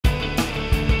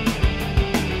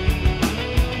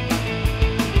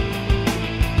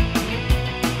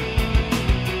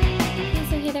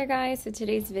guys, so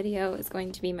today's video is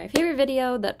going to be my favorite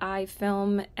video that I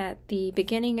film at the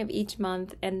beginning of each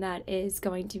month, and that is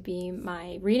going to be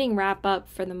my reading wrap up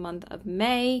for the month of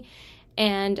May.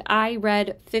 And I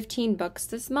read 15 books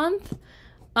this month.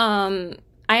 I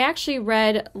actually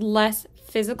read less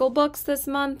physical books this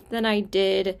month than I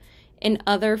did in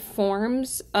other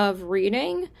forms of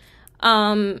reading.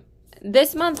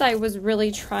 This month I was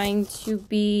really trying to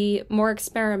be more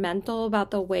experimental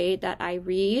about the way that I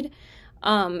read,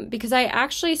 because I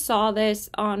actually saw this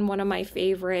on one of my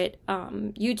favorite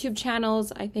YouTube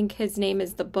channels. I think his name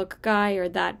is The Book Guy or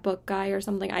That Book Guy or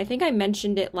something. I think I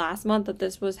mentioned it last month that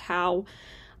this was how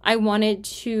I wanted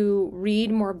to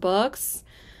read more books.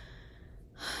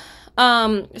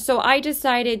 So I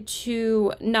decided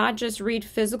to not just read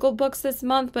physical books this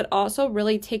month, but also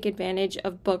really take advantage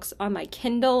of books on my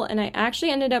Kindle. And I actually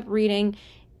ended up reading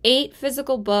 8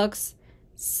 physical books,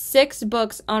 6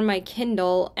 books on my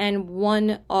Kindle, and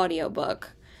 1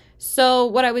 audiobook. So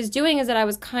what I was doing is that I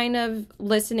was kind of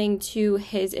listening to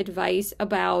his advice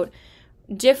about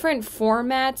different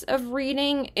formats of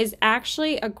reading is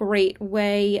actually a great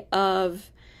way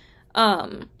of,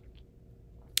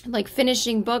 like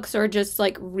finishing books or just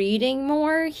like reading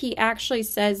more. He actually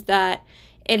says that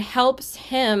it helps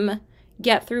him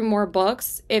get through more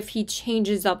books if he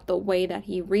changes up the way that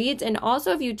he reads, and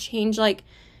also if you change like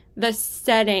the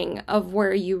setting of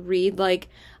where you read. Like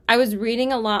I was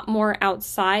reading a lot more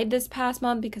outside this past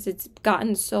month because it's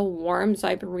gotten so warm, so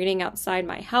I've been reading outside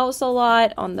my house a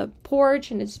lot on the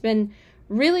porch, and it's been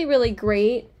really, really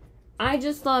great. I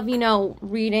just love,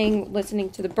 reading,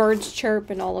 listening to the birds chirp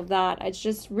and all of that. It's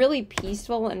just really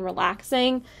peaceful and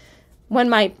relaxing when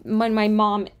my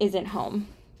mom isn't home.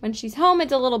 When she's home,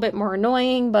 it's a little bit more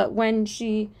annoying, but when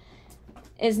she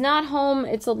is not home,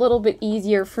 it's a little bit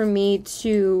easier for me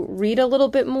to read a little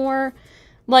bit more.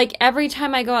 Like every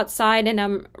time I go outside and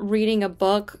I'm reading a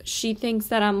book, she thinks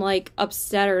that I'm like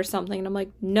upset or something. And I'm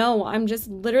like, no, I'm just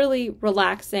literally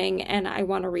relaxing and I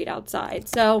want to read outside.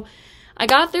 So I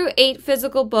got through 8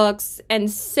 physical books and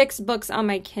 6 books on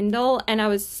my Kindle, and I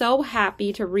was so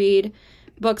happy to read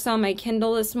books on my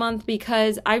Kindle this month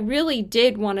because I really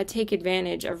did want to take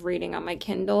advantage of reading on my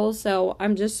Kindle. So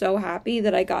I'm just so happy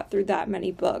that I got through that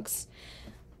many books.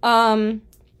 And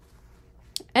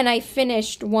I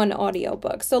finished 1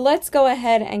 audiobook. So let's go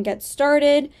ahead and get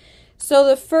started. So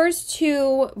the first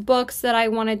 2 books that I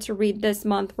wanted to read this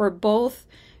month were both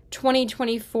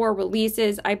 2024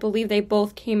 releases. I believe they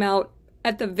both came out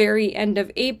at the very end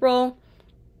of April.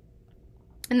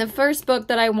 And the first book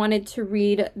that I wanted to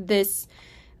read this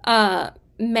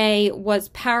May was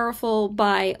Powerful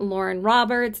by Lauren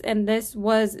Roberts, and this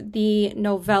was the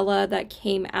novella that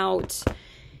came out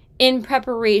in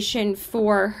preparation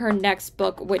for her next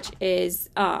book, which is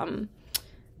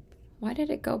why did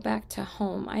it go back to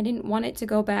home? I didn't want it to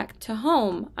go back to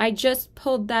home. I just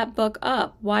pulled that book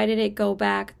up. Why did it go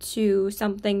back to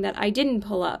something that I didn't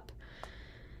pull up?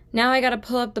 Now I gotta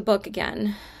pull up the book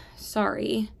again.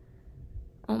 Sorry.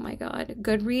 Oh my god.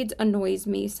 Goodreads annoys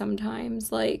me sometimes.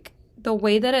 Like, the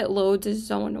way that it loads is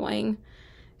so annoying.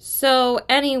 So,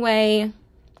 anyway.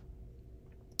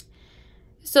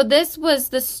 So, this was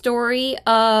the story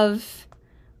of,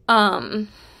 oh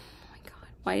my god.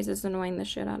 Why is this annoying the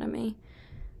shit out of me?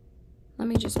 Let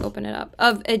me just open it up.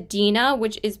 Of Adina,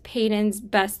 which is Peyton's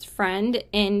best friend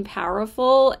in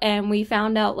Powerful. And we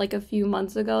found out like a few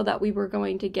months ago that we were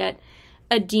going to get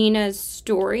Adina's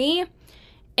story.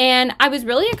 And I was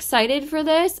really excited for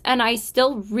this, and I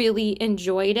still really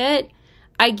enjoyed it.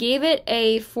 I gave it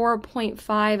a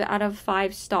 4.5 out of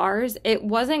 5 stars. It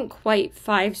wasn't quite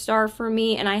 5-star for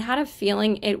me, and I had a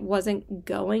feeling it wasn't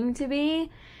going to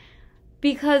be.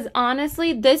 Because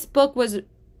honestly, this book was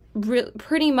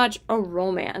pretty much a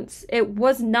romance. It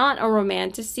was not a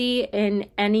romantasy in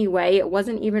any way. It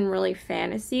wasn't even really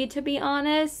fantasy, to be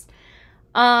honest.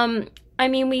 I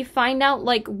mean, we find out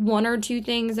like 1 or 2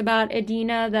 things about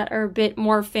Adina that are a bit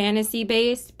more fantasy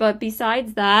based, but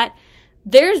besides that,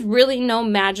 there's really no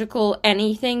magical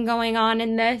anything going on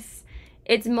in this.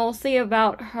 It's mostly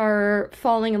about her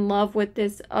falling in love with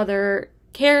this other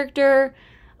character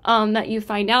that you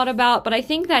find out about, but I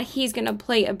think that he's going to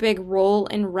play a big role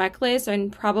in Reckless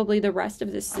and probably the rest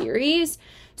of the series.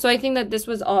 So I think that this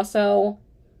was also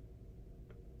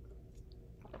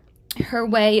her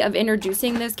way of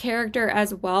introducing this character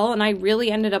as well, and I really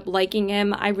ended up liking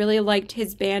him. I really liked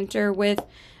his banter with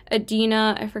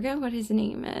Adina. I forget what his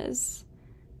name is.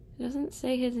 It doesn't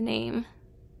say his name.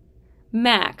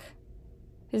 Mac.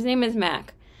 His name is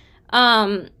Mac.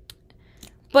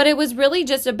 But it was really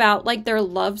just about, like, their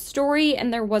love story,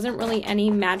 and there wasn't really any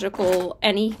magical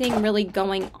anything really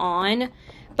going on.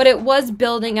 but it was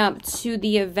building up to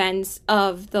the events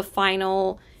of the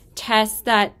final test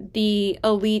that the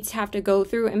elites have to go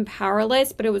through in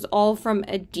Powerless, but it was all from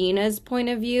Adina's point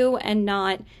of view and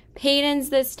not Peyton's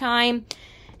this time.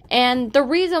 And the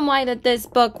reason why that this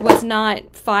book was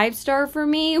not 5-star for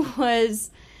me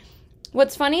was,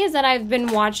 what's funny is that I've been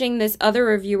watching this other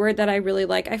reviewer that I really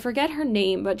like. I forget her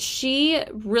name, but she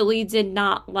really did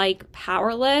not like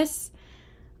Powerless,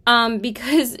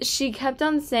 because she kept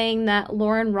on saying that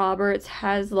Lauren Roberts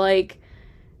has like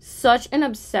such an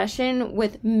obsession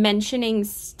with mentioning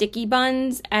sticky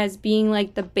buns as being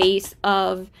like the base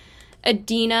of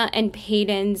Adina and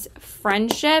Peyton's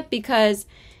friendship, because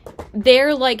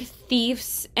they're like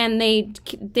thieves and they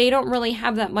don't really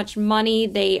have that much money.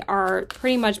 They are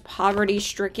pretty much poverty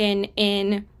stricken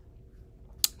in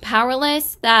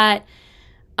Powerless, that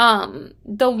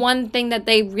the one thing that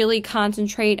they really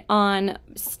concentrate on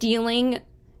stealing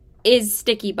is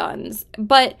sticky buns.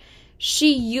 But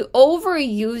she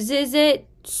overuses it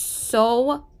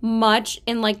so much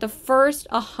in like the first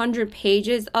 100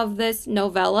 pages of this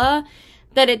novella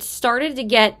that it started to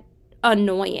get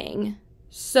annoying.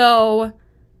 So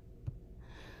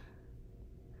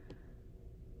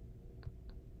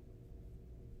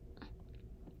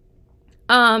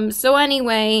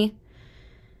anyway,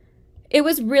 it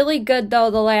was really good,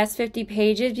 though, the last 50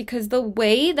 pages, because the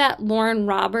way that Lauren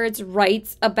Roberts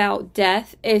writes about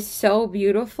death is so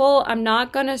beautiful. I'm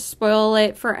not going to spoil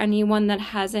it for anyone that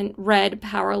hasn't read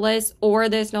Powerless or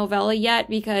this novella yet,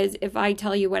 because if I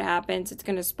tell you what happens, it's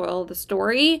going to spoil the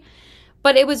story.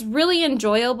 But it was really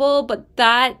enjoyable, but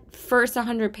that first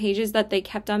 100 pages that they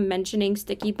kept on mentioning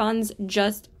sticky buns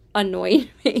just annoyed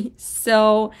me.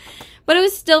 So, but it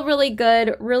was still really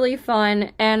good, really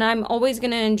fun, and I'm always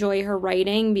going to enjoy her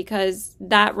writing because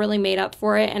that really made up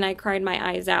for it, and I cried my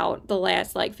eyes out the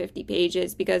last like 50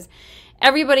 pages because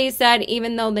everybody said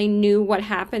even though they knew what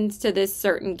happens to this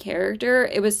certain character,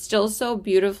 it was still so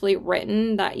beautifully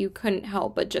written that you couldn't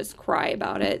help but just cry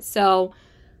about it. So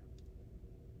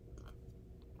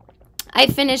I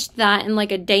finished that in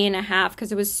like a day and a half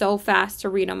because it was so fast to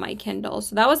read on my Kindle.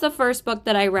 So that was the first book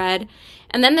that I read.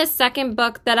 And then the second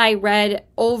book that I read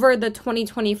over the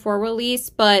 2024 release,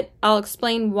 but I'll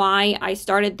explain why I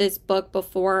started this book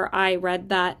before I read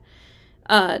that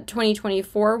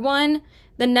 2024 one.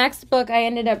 The next book I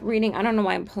ended up reading, I don't know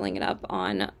why I'm pulling it up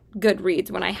on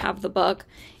Goodreads when I have the book,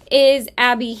 is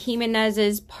Abby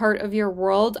Jimenez's Part of Your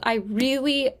World. I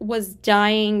really was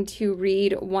dying to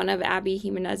read one of Abby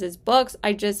Jimenez's books.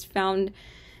 I just found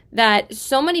that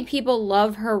so many people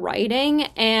love her writing,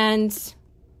 and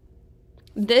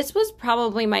this was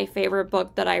probably my favorite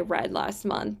book that I read last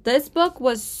month. This book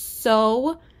was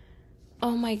so,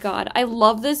 oh my God, I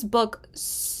love this book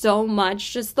so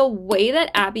much. Just the way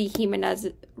that Abby Jimenez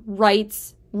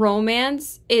writes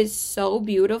romance is so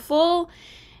beautiful.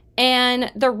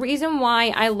 And the reason why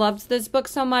I loved this book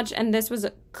so much, and this was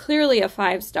clearly a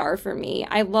 5-star for me,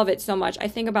 I love it so much. I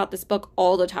think about this book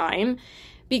all the time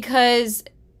because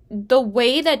the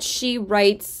way that she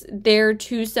writes their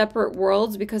two separate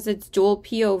worlds, because it's dual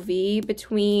POV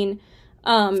between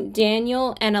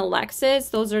Daniel and Alexis,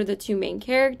 those are the two main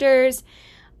characters,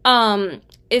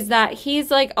 is that he's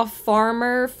like a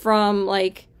farmer from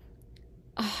like,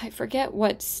 I forget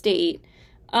what state,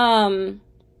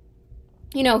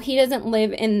 you know, he doesn't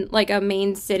live in like a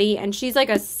main city, and she's like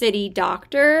a city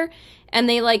doctor, and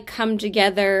they like come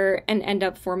together and end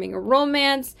up forming a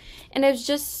romance, and it's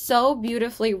just so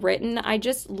beautifully written. I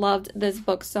just loved this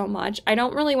book so much. I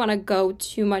don't really want to go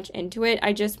too much into it.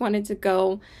 I just wanted to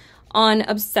go on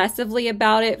obsessively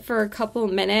about it for a couple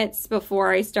minutes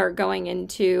before I start going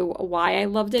into why I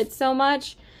loved it so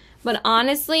much. But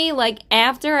honestly, like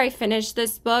after I finished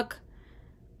this book,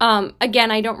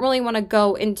 again, I don't really want to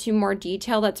go into more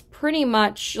detail. That's pretty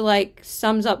much like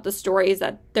sums up the stories,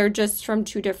 that they're just from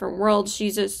two different worlds.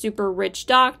 She's a super rich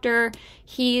doctor.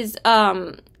 He's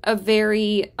a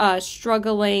very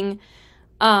struggling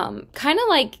kind of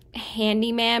like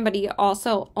handyman, but he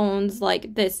also owns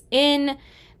like this inn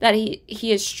that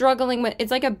he is struggling with.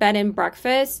 It's like a bed and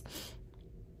breakfast,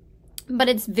 but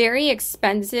it's very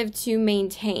expensive to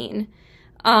maintain.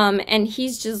 And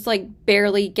he's just like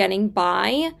barely getting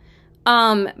by.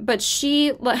 But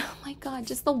she, oh my God,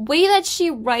 just the way that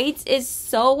she writes is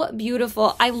so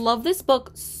beautiful. I love this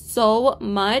book so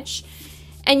much,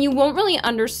 and you won't really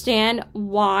understand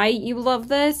why you love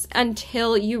this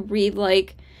until you read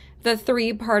like the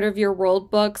 3 Part of Your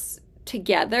World books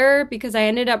together, because I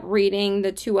ended up reading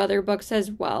the 2 other books as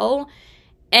well.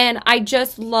 And I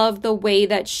just love the way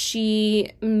that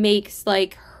she makes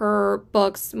like her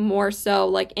books more so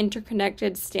like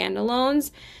interconnected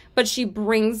standalones, but she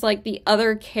brings like the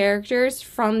other characters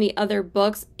from the other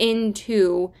books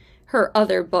into her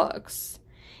other books.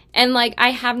 And like,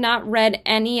 I have not read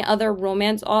any other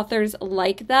romance authors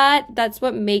like that. That's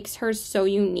what makes her so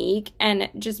unique and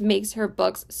just makes her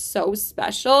books so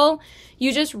special.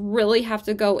 You just really have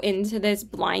to go into this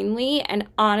blindly. And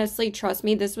honestly, trust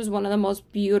me, this was one of the most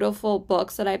beautiful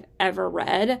books that I've ever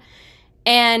read.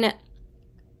 And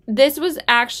this was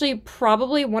actually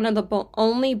probably one of the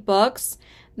only books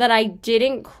that I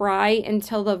didn't cry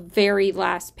until the very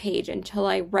last page, until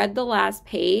I read the last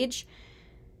page.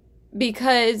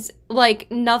 Because, like,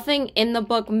 nothing in the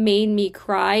book made me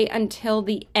cry until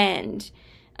the end.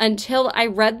 Until I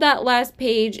read that last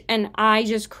page, and I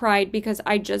just cried because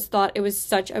I just thought it was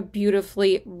such a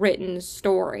beautifully written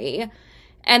story.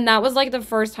 And that was, like, the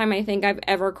first time I think I've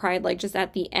ever cried, like, just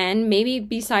at the end. Maybe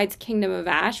besides Kingdom of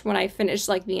Ash, when I finished,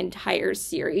 like, the entire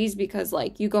series. Because,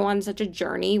 like, you go on such a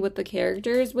journey with the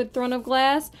characters with Throne of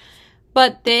Glass.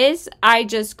 But this, I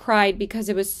just cried because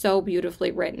it was so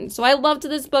beautifully written. So I loved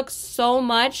this book so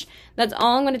much. That's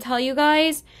all I'm going to tell you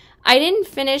guys. I didn't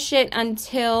finish it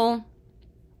until,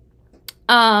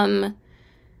 like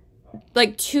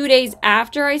 2 days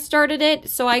after I started it.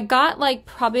 So I got like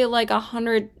probably like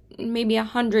 100, maybe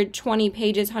 120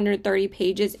 pages, 130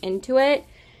 pages into it.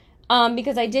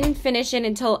 Because I didn't finish it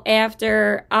until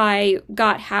after I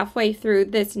got halfway through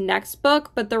this next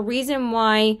book. But the reason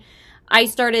why I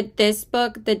started this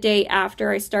book the day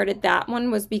after I started that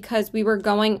one was because we were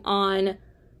going on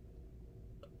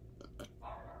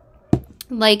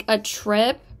like a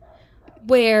trip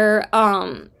where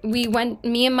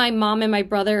me and my mom and my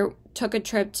brother took a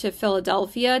trip to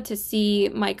Philadelphia to see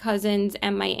my cousins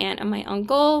and my aunt and my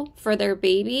uncle for their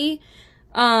baby.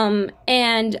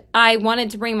 And I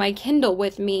wanted to bring my Kindle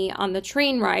with me on the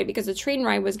train ride because the train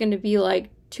ride was going to be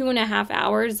like 2.5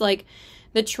 hours. Like,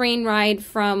 the train ride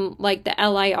from, like, the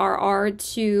LIRR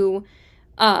to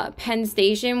Penn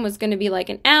Station was going to be, like,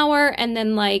 an hour. And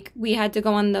then, like, we had to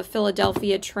go on the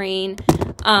Philadelphia train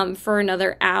for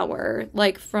another hour,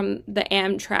 like, from the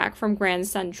Amtrak from Grand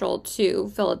Central to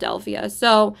Philadelphia.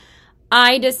 So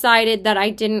I decided that I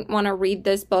didn't want to read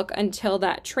this book until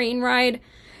that train ride.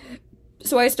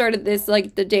 So I started this,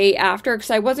 like, the day after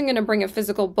because I wasn't going to bring a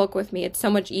physical book with me. It's so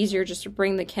much easier just to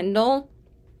bring the Kindle.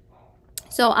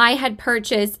 So I had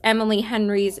purchased Emily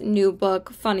Henry's new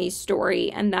book, Funny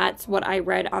Story, and that's what I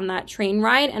read on that train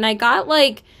ride. And I got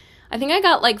like, I think I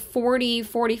got like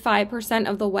 45%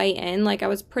 of the way in. Like, I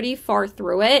was pretty far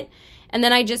through it. And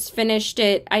then I just finished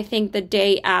it, I think, the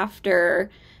day after,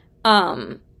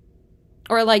 or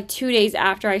like 2 days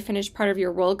after I finished Part of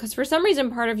Your World. Because for some reason,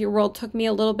 Part of Your World took me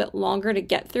a little bit longer to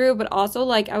get through. But also,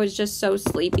 like, I was just so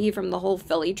sleepy from the whole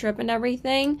Philly trip and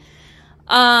everything.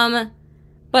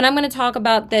 But I'm going to talk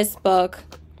about this book.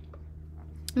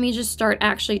 Let me just start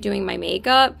actually doing my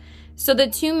makeup. So the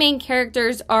two main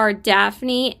characters are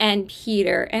Daphne and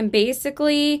Peter. And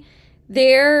basically,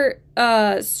 their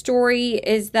story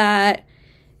is that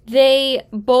they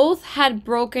both had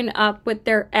broken up with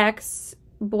their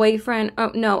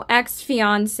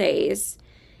ex-fiancés.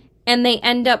 And they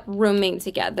end up rooming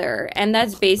together. And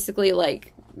that's basically,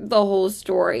 like, the whole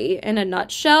story in a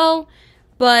nutshell.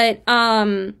 But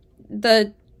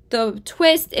the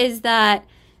twist is that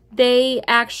they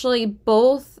actually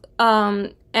both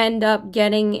end up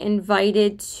getting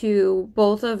invited to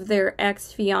both of their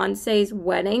ex-fiancés'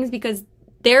 weddings because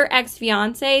their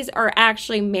ex-fiancés are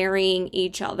actually marrying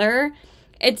each other.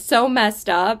 It's so messed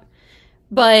up.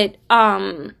 But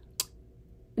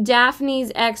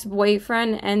Daphne's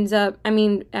ex-fiancé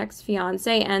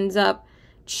ends up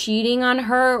cheating on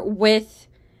her with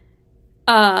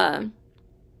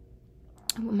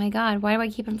oh my god, why do I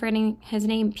keep forgetting his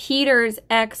name? Peter's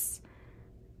ex,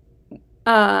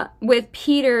 with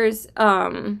Peter's,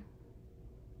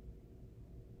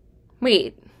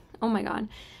 wait, oh my god.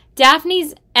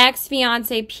 Daphne's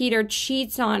ex-fiancé, Peter,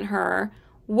 cheats on her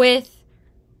with,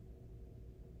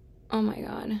 oh my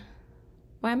god.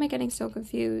 Why am I getting so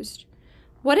confused?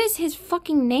 What is his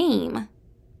fucking name?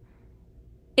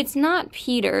 It's not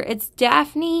Peter, it's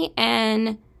Daphne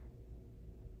and...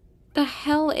 the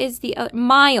hell is the other?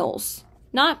 Miles,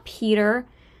 not Peter.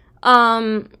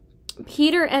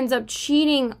 Peter ends up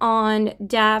cheating on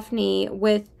Daphne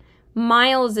with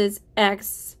Miles's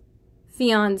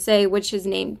ex-fiancé, which is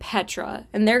named Petra.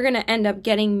 And they're going to end up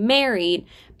getting married.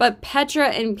 But Petra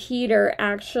and Peter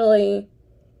actually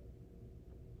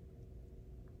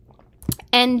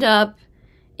end up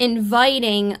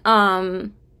inviting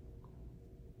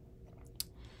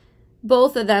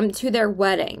both of them to their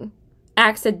wedding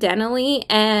accidentally,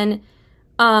 and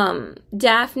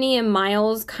Daphne and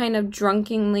Miles kind of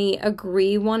drunkenly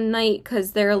agree one night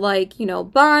because they're like, you know,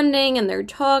 bonding and they're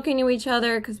talking to each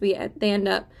other because they end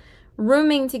up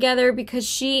rooming together because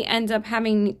she ends up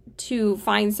having to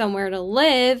find somewhere to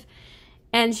live,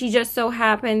 and she just so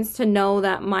happens to know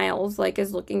that Miles like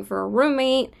is looking for a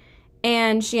roommate,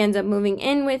 and she ends up moving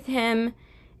in with him.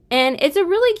 And it's a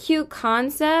really cute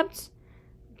concept,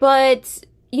 but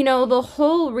you know, the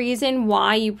whole reason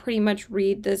why you pretty much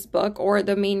read this book, or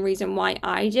the main reason why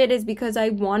I did, is because I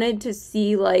wanted to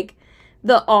see, like,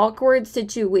 the awkward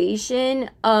situation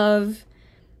of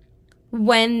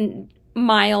when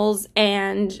Miles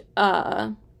and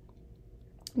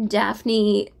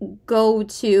Daphne go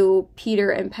to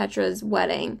Peter and Petra's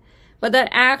wedding. But that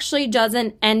actually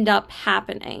doesn't end up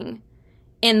happening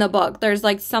in the book. There's,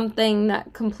 like, something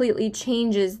that completely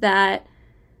changes that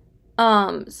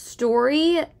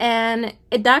story, and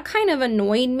that kind of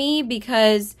annoyed me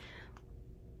because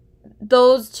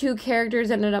those two characters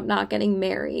ended up not getting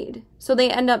married, so they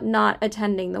end up not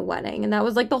attending the wedding, and that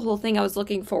was like the whole thing I was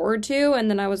looking forward to. And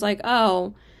then I was like,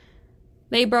 oh,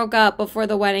 they broke up before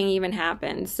the wedding even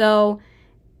happened. So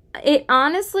it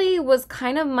honestly was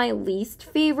kind of my least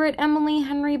favorite Emily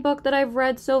Henry book that I've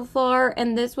read so far,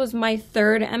 and this was my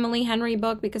third Emily Henry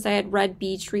book because I had read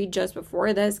Beach Read just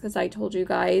before this, because I told you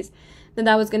guys that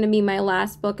that was going to be my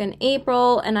last book in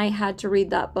April, and I had to read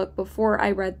that book before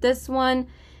I read this one.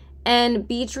 And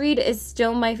Beach Read is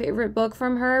still my favorite book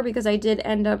from her because I did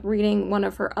end up reading one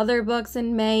of her other books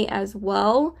in May as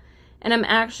well, and I'm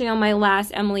actually on my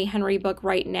last Emily Henry book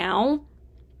right now,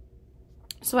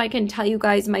 so I can tell you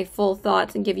guys my full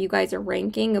thoughts and give you guys a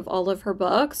ranking of all of her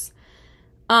books.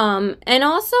 And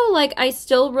also, like, I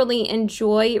still really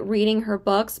enjoy reading her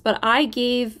books, but I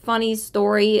gave Funny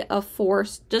Story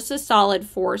just a solid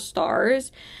 4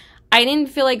 stars. I didn't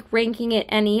feel like ranking it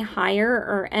any higher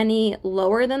or any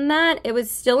lower than that. It was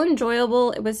still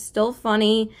enjoyable. It was still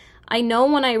funny. I know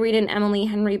when I read an Emily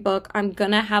Henry book, I'm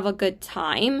gonna have a good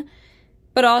time,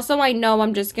 but also I know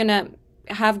I'm just gonna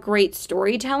have great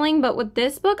storytelling. But with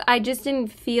this book, I just didn't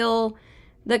feel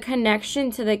the connection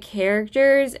to the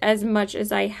characters as much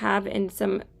as I have in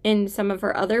some of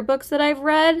her other books that I've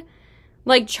read.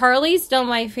 Like, Charlie's still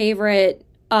my favorite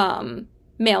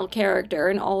male character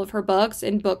in all of her books.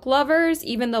 In Book Lovers,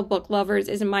 even though Book Lovers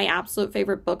isn't my absolute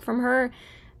favorite book from her,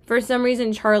 for some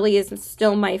reason Charlie is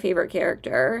still my favorite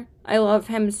character. I love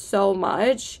him so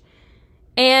much.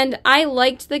 And I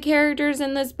liked the characters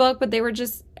in this book, but they were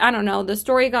just, I don't know, the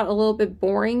story got a little bit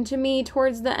boring to me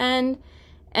towards the end,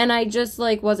 and I just,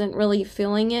 like, wasn't really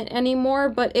feeling it anymore.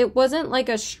 But it wasn't, like,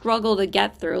 a struggle to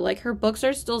get through. Like, her books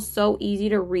are still so easy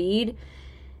to read.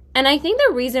 And I think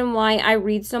the reason why I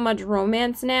read so much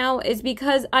romance now is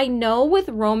because I know with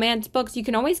romance books, you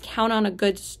can always count on a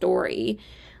good story.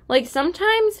 Like,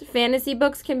 sometimes fantasy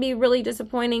books can be really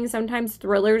disappointing. Sometimes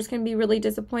thrillers can be really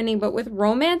disappointing. But with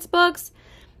romance books,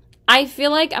 I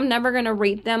feel like I'm never going to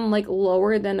rate them, like,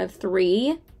 lower than a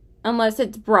 3. Unless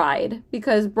it's Bride.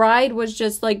 Because Bride was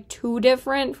just, like, too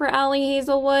different for Allie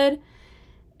Hazelwood.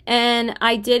 And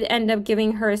I did end up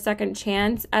giving her a second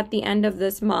chance at the end of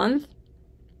this month.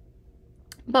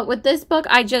 But with this book,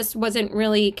 I just wasn't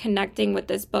really connecting with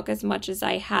this book as much as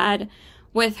I had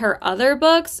with her other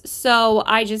books. So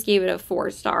I just gave it a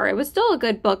 4-star. It was still a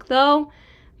good book, though.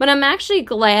 But I'm actually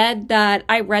glad that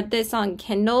I read this on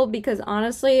Kindle, because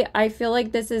honestly, I feel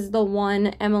like this is the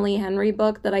one Emily Henry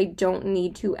book that I don't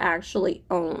need to actually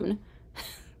own.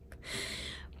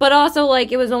 But also,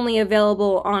 like, it was only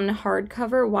available on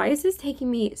hardcover. Why is this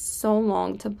taking me so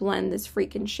long to blend this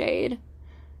freaking shade?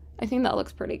 I think that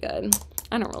looks pretty good.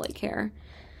 I don't really care.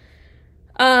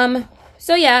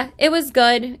 So yeah, it was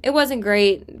good. It wasn't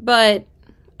great, but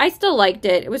I still liked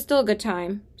it. It was still a good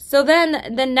time. So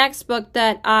then the next book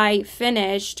that I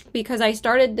finished, because I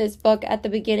started this book at the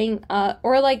beginning,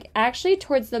 or like actually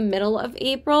towards the middle of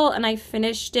April, and I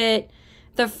finished it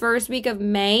the first week of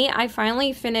May. I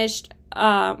finally finished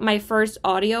my first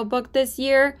audiobook this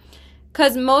year,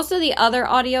 because most of the other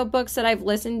audiobooks that I've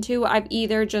listened to, I've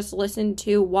either just listened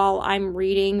to while I'm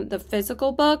reading the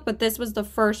physical book, but this was the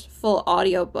first full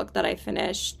audiobook that I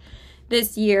finished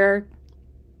this year.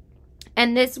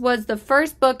 And this was the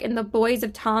first book in the Boys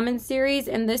of Tommen series,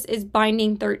 and this is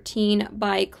Binding 13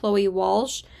 by Chloe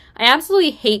Walsh. I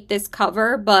absolutely hate this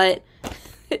cover, but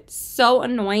it's so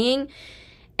annoying.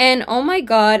 And oh my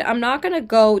god, I'm not going to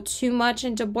go too much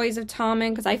into Boys of Tommen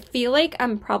because I feel like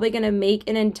I'm probably going to make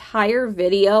an entire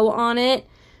video on it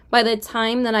by the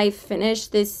time that I finish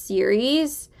this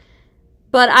series.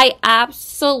 But I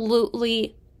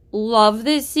absolutely love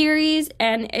this series,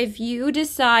 and if you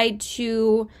decide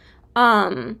to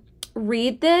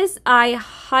read this, I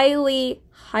highly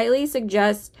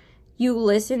suggest you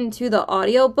listen to the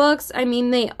audiobooks. I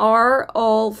mean, they are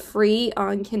all free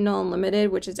on Kindle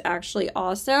Unlimited, which is actually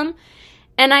awesome.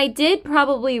 And I did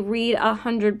probably read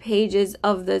 100 pages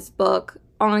of this book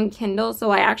on Kindle,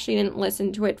 so I actually didn't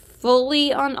listen to it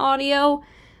fully on audio,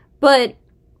 but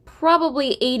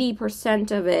probably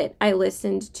 80% of it I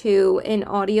listened to in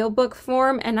audiobook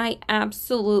form, and I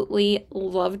absolutely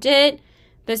loved it.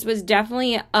 This was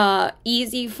definitely a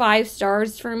easy 5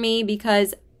 stars for me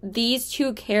because these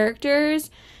two characters,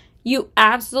 you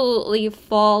absolutely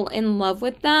fall in love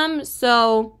with them.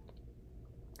 So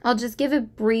I'll just give a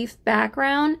brief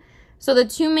background. So the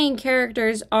two main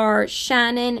characters are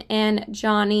Shannon and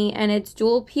Johnny, and it's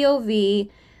dual POV.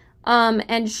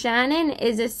 And Shannon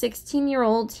is a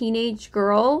 16-year-old teenage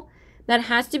girl that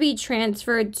has to be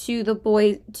transferred to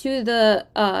the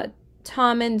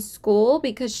Tommen school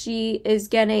because she is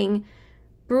getting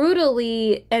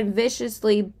brutally and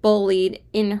viciously bullied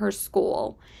in her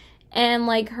school. And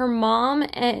like her mom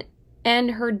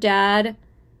and her dad,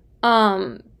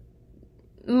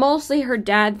 mostly her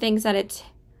dad thinks that it's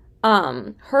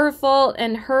her fault,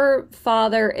 and her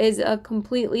father is a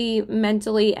completely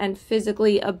mentally and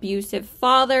physically abusive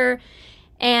father.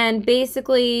 And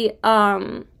basically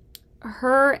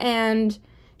her and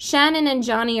Shannon and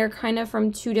Johnny are kind of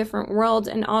from two different worlds,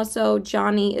 and also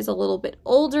Johnny is a little bit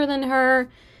older than her.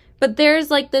 But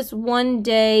there's like this one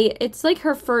day, it's like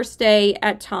her first day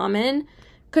at Tommen,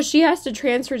 because she has to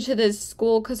transfer to this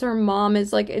school because her mom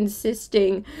is like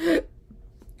insisting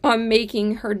on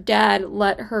making her dad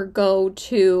let her go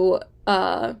to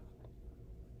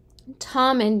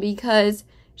Tommen because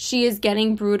she is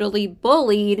getting brutally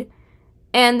bullied.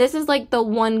 And this is like the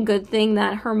one good thing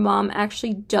that her mom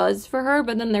actually does for her.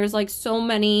 But then there's like so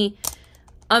many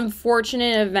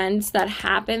unfortunate events that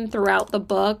happen throughout the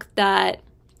book that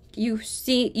you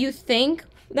think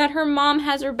that her mom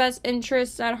has her best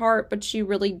interests at heart, but she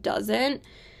really doesn't.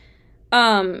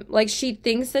 Like she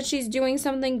thinks that she's doing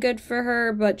something good for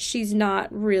her, but she's not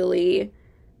really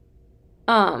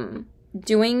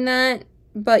doing that.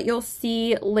 But you'll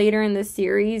see later in the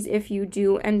series, if you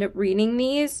do end up reading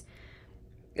these,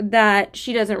 that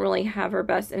she doesn't really have her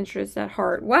best interests at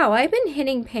heart. Wow, I've been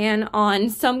hitting pan on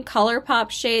some ColourPop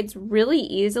shades really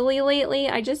easily lately.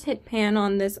 I just hit pan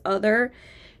on this other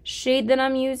shade that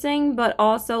I'm using, but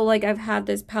also like I've had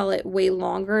this palette way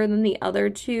longer than the other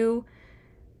two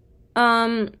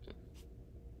palettes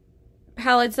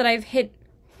that I've hit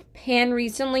pan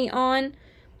recently on.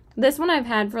 This one I've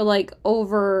had for like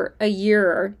over a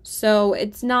year, so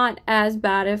it's not as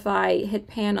bad if I hit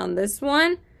pan on this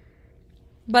one.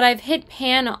 But I've hit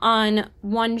pan on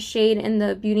one shade in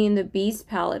the Beauty and the Beast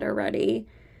palette already.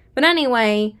 But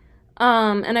anyway,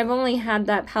 and I've only had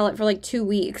that palette for like 2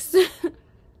 weeks.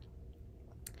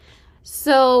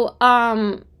 So,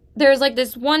 there's like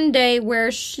this one day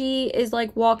where she is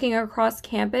like walking across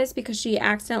campus because she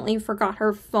accidentally forgot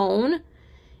her phone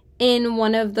in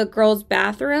one of the girls'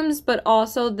 bathrooms, but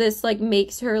also this like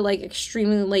makes her like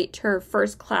extremely late to her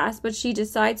first class. But she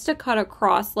decides to cut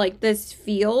across like this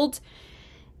field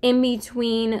in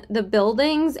between the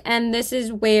buildings, and this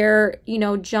is where, you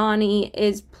know, Johnny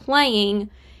is playing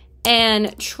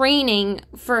and training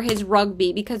for his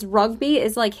rugby, because rugby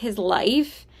is like his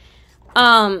life.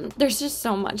 There's just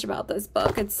so much about this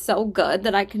book. It's so good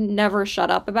that I can never shut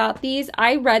up about these.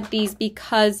 I read these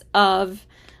because of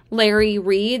Larry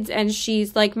Reads, and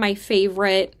she's like my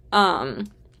favorite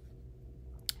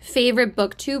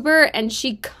booktuber, and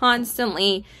she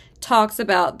constantly talks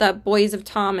about that Boys of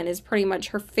Tommen is pretty much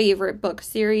her favorite book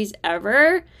series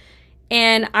ever.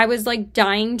 And I was like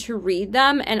dying to read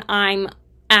them, and I'm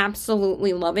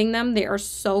absolutely loving them. They are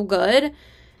so good.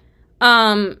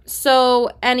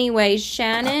 So anyway,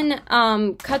 Shannon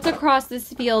cuts across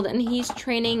this field, and he's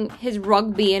training his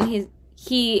rugby, and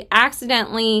he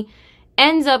accidentally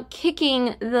ends up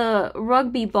kicking the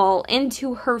rugby ball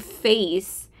into her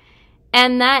face.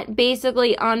 And that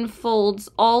basically unfolds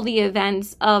all the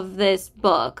events of this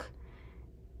book.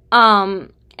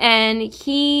 And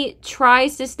he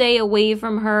tries to stay away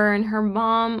from her, and her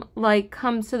mom like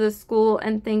comes to the school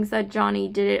and thinks that Johnny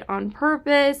did it on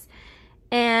purpose.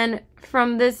 And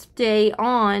from this day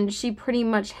on, she pretty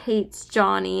much hates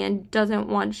Johnny and doesn't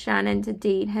want Shannon to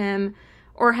date him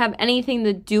or have anything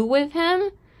to do with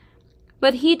him.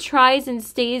 But he tries and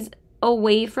stays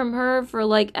away from her for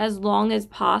like as long as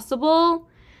possible.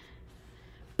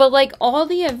 But like all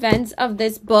the events of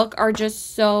this book are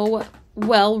just so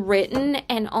well written,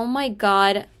 and oh my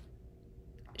god,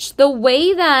 the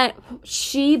way that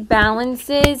she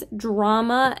balances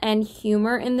drama and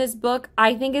humor in this book,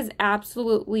 I think is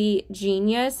absolutely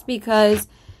genius, because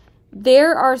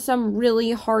there are some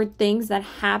really hard things that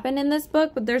happen in this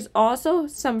book, but there's also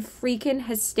some freaking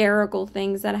hysterical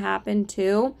things that happen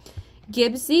too.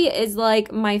 Gibbsy is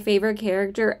like my favorite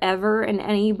character ever in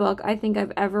any book I think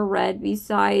I've ever read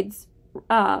besides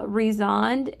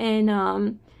Rhysand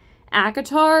in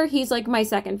ACOTAR. He's like my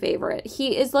second favorite.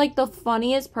 He is like the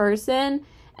funniest person,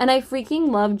 and I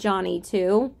freaking love Johnny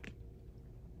too.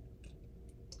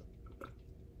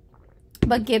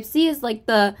 But Gibbsy is like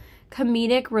the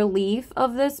comedic relief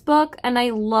of this book, and I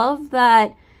love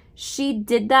that she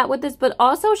did that with this, but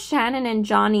also Shannon and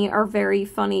Johnny are very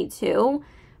funny too.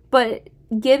 But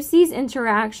Gibbsy's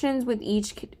interactions with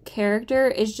each character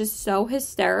is just so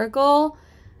hysterical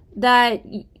that,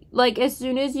 like, as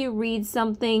soon as you read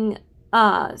something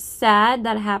sad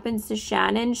that happens to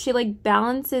Shannon, she like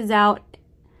balances out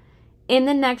in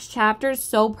the next chapter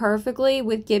so perfectly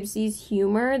with Gibbsy's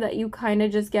humor that you kind of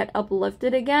just get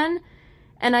uplifted again.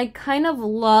 And I kind of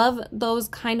love those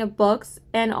kind of books.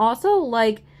 And also,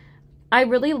 like, I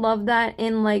really love that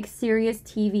in, like, serious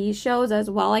TV shows as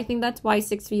well. I think that's why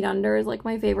 6 Feet Under is, like,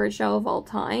 my favorite show of all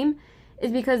time.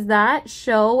 Is because that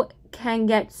show can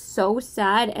get so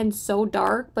sad and so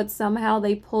dark, but somehow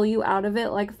they pull you out of it,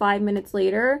 like, 5 minutes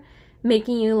later,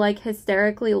 making you, like,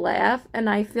 hysterically laugh. And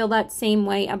I feel that same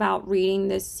way about reading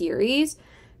this series.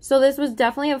 So this was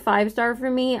definitely a 5-star for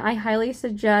me. I highly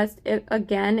suggest it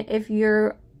again if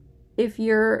you're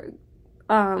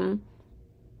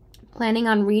planning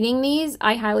on reading these.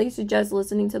 I highly suggest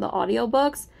listening to the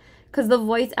audiobooks because the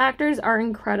voice actors are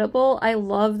incredible. I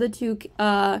love the two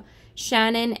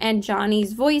Shannon and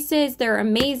Johnny's voices. They're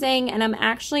amazing, and I'm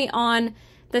actually on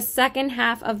the second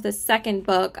half of the second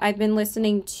book. I've been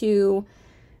listening to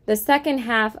the second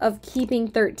half of Keeping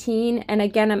 13, and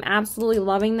again, I'm absolutely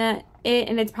loving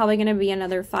and it's probably going to be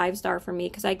another 5-star for me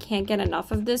because I can't get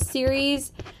enough of this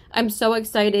series. I'm so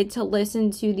excited to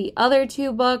listen to the other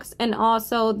 2 books, and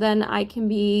also then I can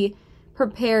be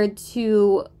prepared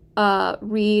to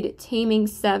read Taming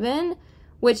 7,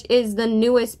 which is the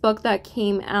newest book that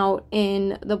came out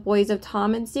in the Boys of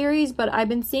Tommen series, but I've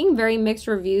been seeing very mixed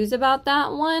reviews about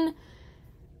that one.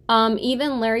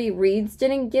 Even Larry Reed's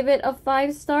didn't give it a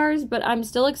 5 stars, but I'm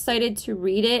still excited to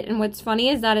read it. And what's funny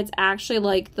is that it's actually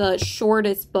like the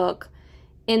shortest book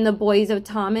in the Boys of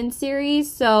Tommen series.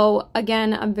 So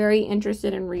again, I'm very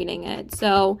interested in reading it.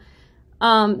 So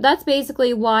that's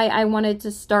basically why I wanted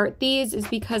to start these, is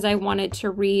because I wanted to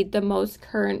read the most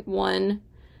current one.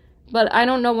 But I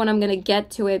don't know when I'm going to get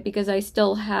to it because I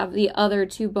still have the other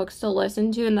 2 books to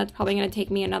listen to, and that's probably going to take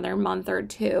me another month or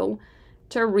 2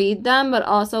 to read them. But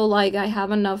also, like, I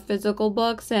have enough physical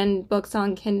books and books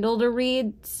on Kindle to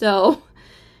read, so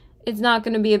it's not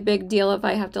going to be a big deal if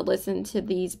I have to listen to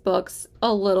these books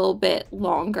a little bit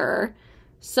longer.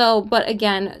 So, but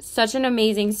again, such an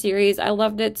amazing series. I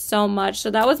loved it so much. So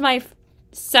that was my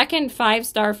second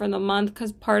 5-star for the month,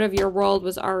 because Part of Your World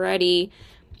was already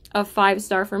a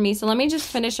 5-star for me. So let me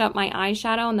just finish up my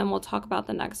eyeshadow and then we'll talk about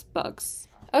the next books.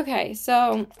 Okay,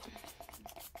 so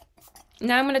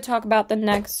now I'm going to talk about the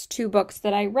next 2 books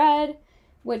that I read,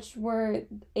 which were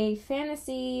a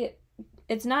fantasy.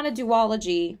 It's not a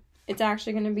duology. It's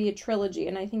actually going to be a trilogy.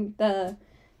 And I think the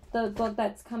book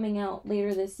that's coming out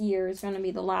later this year is going to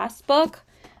be the last book.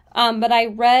 But I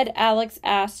read Alex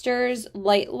Astor's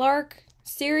Lightlark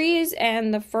series,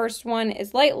 and the first one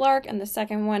is Lightlark, and the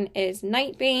second one is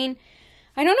Nightbane.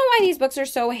 I don't know why these books are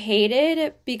so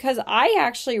hated, because I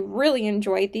actually really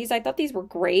enjoyed these. I thought these were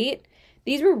great.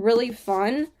 These were really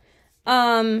fun.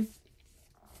 I'm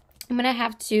going to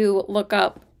have to look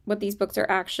up what these books are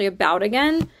actually about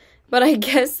again. But I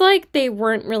guess, like, they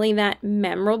weren't really that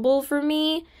memorable for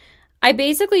me. I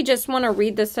basically just want to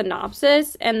read the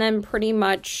synopsis, and then pretty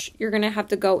much you're going to have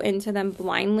to go into them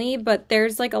blindly. But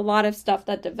there's, like, a lot of stuff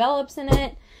that develops in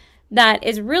it that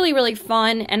is really, really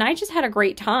fun. And I just had a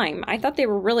great time. I thought they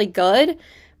were really good.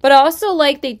 But also,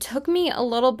 like, they took me a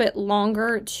little bit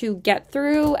longer to get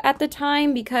through at the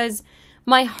time because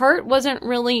my heart wasn't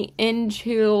really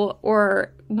into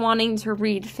or wanting to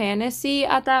read fantasy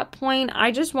at that point.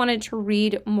 I just wanted to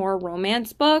read more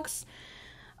romance books.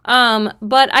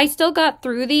 But I still got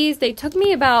through these. They took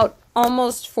me about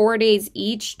almost 4 days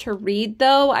each to read,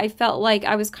 though. I felt like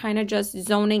I was kind of just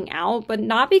zoning out, but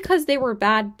not because they were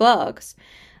bad books.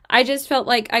 I just felt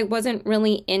like I wasn't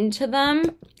really into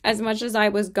them as much as I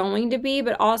was going to be,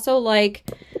 but also, like,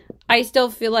 I still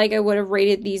feel like I would have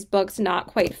rated these books not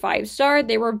quite 5-star.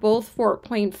 They were both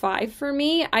 4.5 for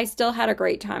me. I still had a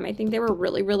great time. I think they were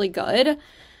really, really good.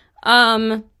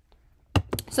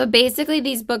 So basically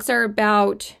these books are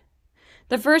about,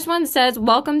 the first one says,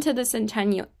 welcome to the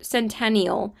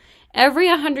centennial. Every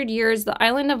 100 years, the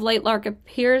island of Lightlark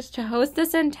appears to host the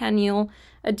centennial,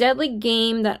 a deadly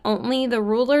game that only the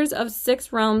rulers of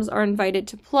 6 realms are invited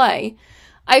to play.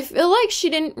 I feel like she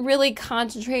didn't really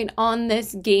concentrate on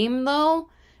this game, though,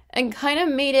 and kind of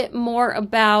made it more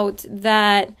about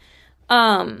that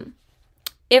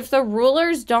if the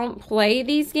rulers don't play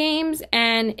these games,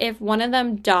 and if one of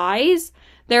them dies,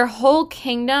 their whole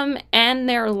kingdom and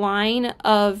their line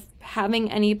of having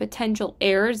any potential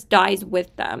heirs dies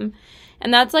with them.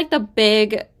 And that's like the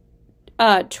big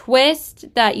twist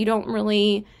that you don't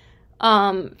really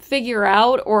figure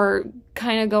out or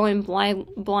kind of go in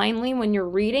blindly when you're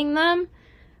reading them.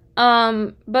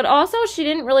 But also she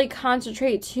didn't really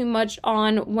concentrate too much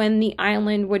on when the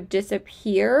island would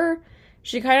disappear.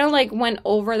 She kind of like went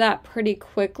over that pretty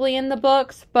quickly in the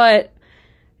books, but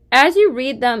as you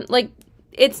read them, like,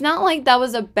 it's not like that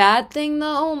was a bad thing,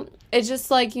 though. It's just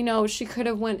like, you know, she could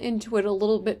have went into it a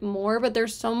little bit more, but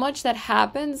there's so much that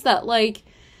happens that, like,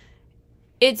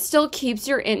 it still keeps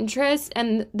your interest,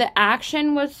 and the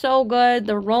action was so good,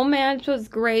 the romance was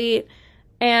great,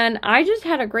 and I just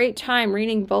had a great time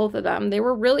reading both of them. They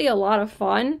were really a lot of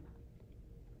fun.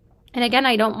 And again,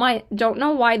 I don't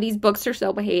know why these books are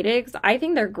so hated, because I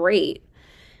think they're great.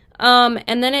 And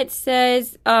then it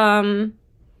says,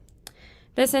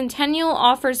 the Centennial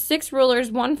offers 6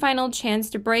 rulers one final chance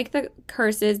to break the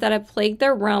curses that have plagued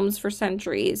their realms for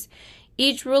centuries.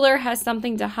 Each ruler has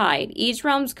something to hide. Each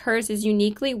realm's curse is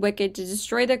uniquely wicked. To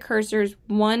destroy the cursors,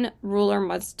 one ruler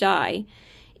must die.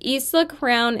 Isla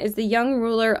Crown is the young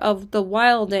ruler of the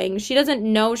Wilding. She doesn't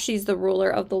know she's the ruler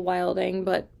of the Wilding,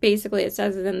 but basically it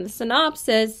says it in the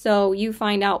synopsis, so you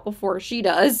find out before she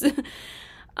does.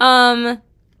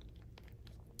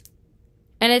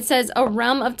 And it says, a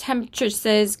realm of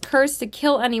temptresses, cursed to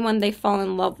kill anyone they fall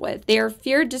in love with. They are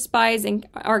feared, despised, and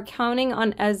are counting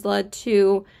on Isla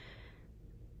to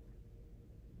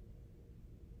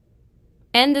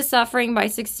end the suffering by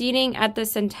succeeding at the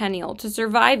centennial. To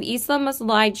survive, Isla must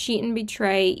lie, cheat, and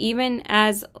betray, even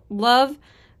as love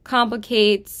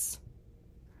complicates...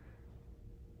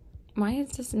 Why is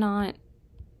this not...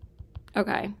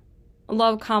 Okay.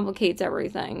 Love complicates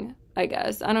everything, I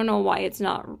guess. I don't know why it's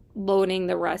not loading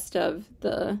the rest of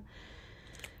the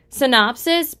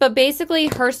synopsis, but basically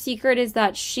her secret is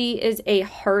that she is a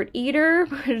heart eater,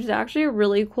 which is actually a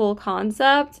really cool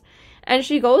concept. And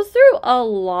she goes through a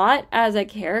lot as a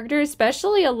character,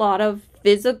 especially a lot of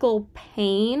physical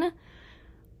pain.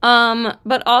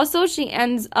 But also she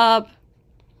ends up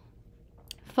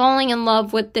falling in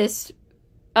love with this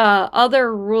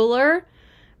other ruler.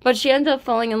 But she ends up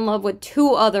falling in love with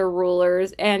 2 other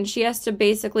rulers, and she has to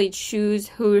basically choose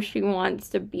who she wants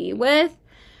to be with.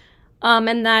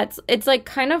 And it's like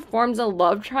kind of forms a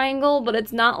love triangle, but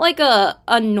it's not like a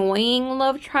annoying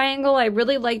love triangle. I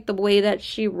really like the way that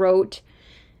she wrote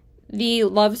the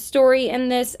love story in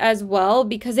this as well,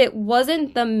 because it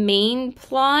wasn't the main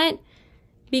plot,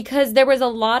 because there was a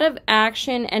lot of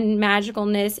action and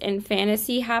magicalness and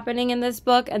fantasy happening in this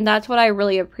book, and that's what I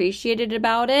really appreciated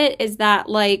about it, is that,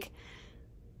 like,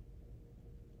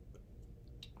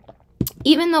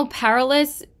 even though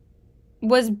Powerless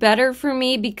was better for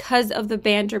me because of the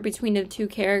banter between the 2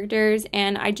 characters,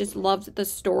 and I just loved the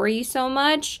story so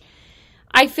much,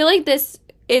 I feel like this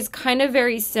is kind of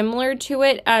very similar to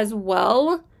it as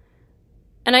well.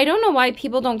 And I don't know why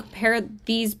people don't compare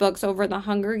these books over the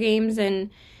Hunger Games,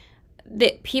 and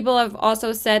people have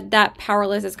also said that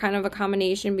Powerless is kind of a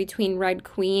combination between Red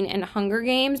Queen and Hunger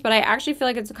Games, but I actually feel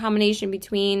like it's a combination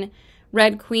between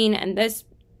Red Queen and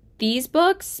these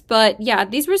books. But yeah,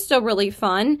 these were still really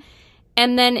fun.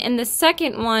 And then in the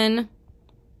second one,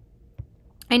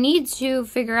 I need to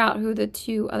figure out who the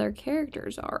 2 other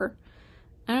characters are.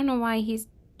 I don't know why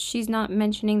she's not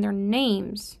mentioning their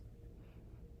names.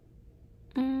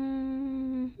 I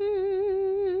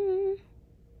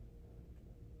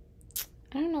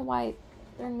don't know why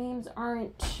their names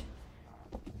aren't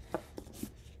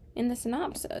in the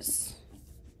synopsis.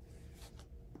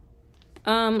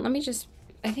 Let me just...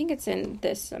 I think it's in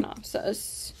this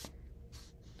synopsis.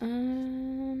 I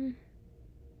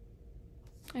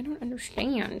don't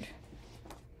understand.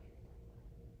 I'm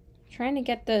trying to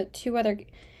get the 2 other...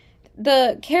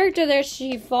 The character that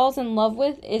she falls in love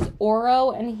with is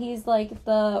Oro, and he's, like,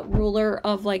 the ruler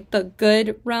of, like, the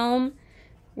good realm,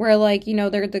 where, like, you know,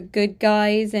 they're the good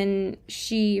guys, and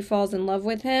she falls in love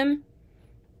with him.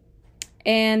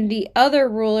 And the other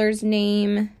ruler's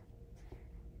name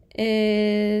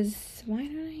is... Why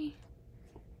don't I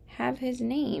have his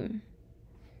name?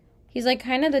 He's, like,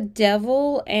 kind of the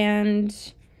devil, and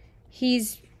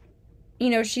he's, you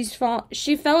know, she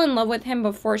fell in love with him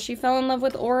before she fell in love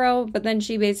with Oro, but then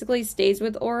she basically stays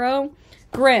with Oro.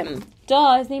 Grimm.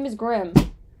 Duh, his name is Grimm.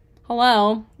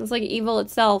 Hello. It's like evil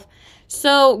itself.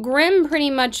 So Grimm pretty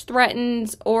much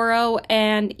threatens Oro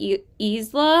and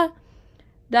Isla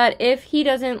that if she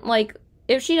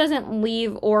doesn't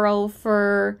leave Oro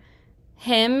for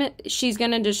him, she's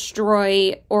gonna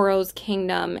destroy Oro's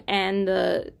kingdom and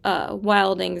the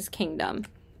Wilding's kingdom.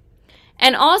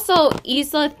 And also,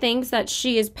 Isla thinks that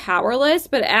she is powerless,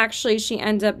 but actually she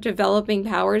ends up developing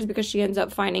powers because she ends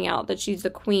up finding out that she's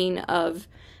the queen of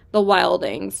the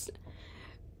Wildings.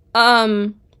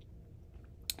 So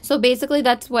basically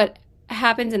that's what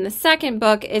happens in the second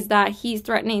book, is that he's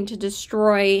threatening to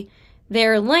destroy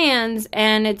their lands,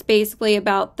 and it's basically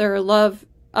about their love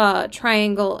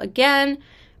triangle again.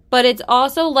 But it's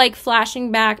also like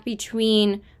flashing back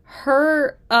between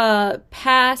her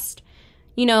past,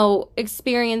 you know,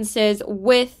 experiences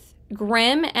with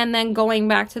Grimm and then going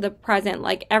back to the present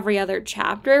like every other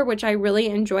chapter, which I really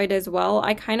enjoyed as well.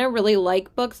 I kind of really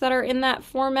like books that are in that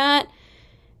format.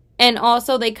 And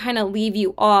also they kind of leave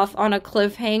you off on a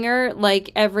cliffhanger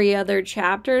like every other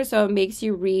chapter, so it makes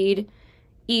you read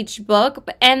each book.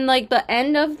 And like the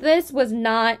end of this was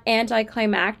not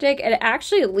anticlimactic. It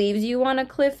actually leaves you on a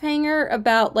cliffhanger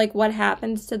about like what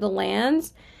happens to the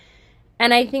lands.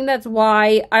 And I think that's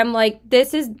why I'm like,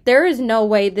 there is no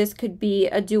way this could be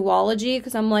a duology,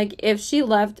 because I'm like, if she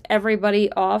left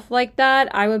everybody off like that,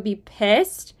 I would be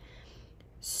pissed.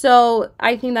 So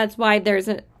I think that's why there's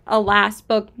a last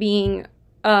book being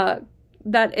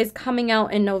that is coming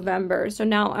out in November. So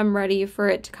now I'm ready for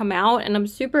it to come out, and I'm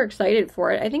super excited for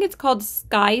it. I think it's called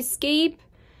Skyscape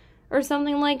or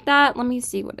something like that. Let me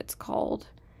see what it's called.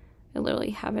 I literally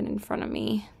have it in front of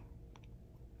me.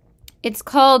 It's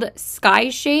called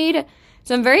Skyshade.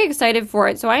 So I'm very excited for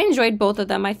it. So I enjoyed both of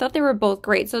them. I thought they were both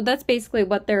great. So that's basically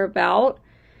what they're about.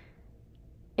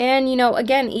 And, you know,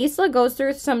 again, Isla goes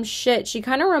through some shit. She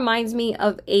kind of reminds me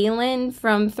of Aelin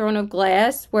from Throne of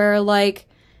Glass, where, like,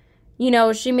 you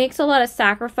know, she makes a lot of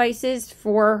sacrifices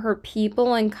for her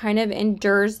people and kind of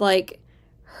endures, like,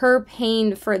 her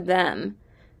pain for them.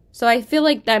 So I feel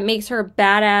like that makes her a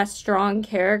badass, strong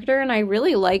character, and I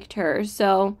really liked her.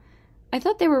 So I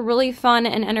thought they were really fun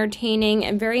and entertaining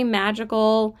and very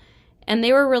magical, and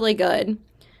they were really good.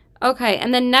 Okay,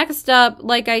 and then next up,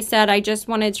 like I said, I just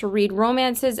wanted to read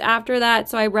romances after that.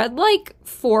 So I read like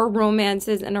 4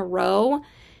 romances in a row.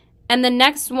 And the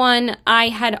next one I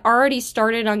had already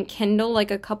started on Kindle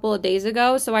like a couple of days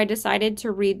ago. So I decided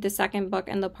to read the second book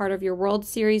in the Part of Your World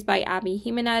series by Abby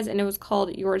Jimenez. And it was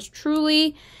called Yours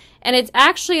Truly. And it's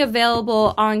actually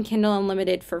available on Kindle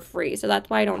Unlimited for free. So that's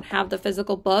why I don't have the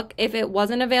physical book. If it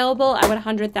wasn't available, I would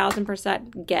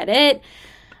 100,000% get it.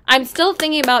 I'm still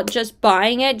thinking about just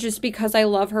buying it just because I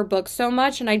love her books so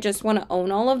much and I just want to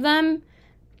own all of them,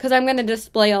 because I'm going to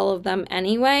display all of them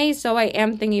anyway. So I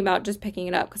am thinking about just picking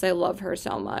it up because I love her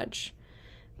so much.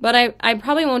 But I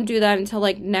probably won't do that until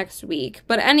like next week.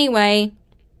 But anyway,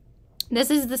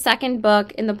 this is the second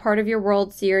book in the Part of Your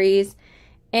World series.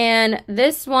 And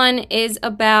this one is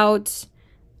about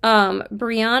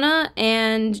Brianna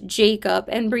and Jacob.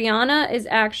 And Brianna is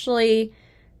actually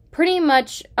pretty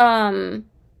much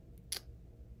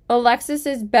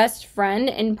Alexis's best friend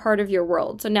in Part of Your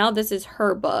World. So now this is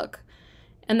her book.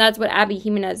 And that's what Abby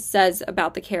Jimenez says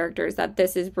about the characters, that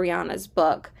this is Brianna's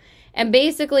book. And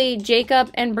basically, Jacob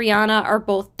and Brianna are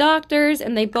both doctors,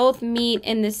 and they both meet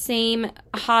in the same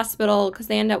hospital because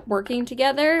they end up working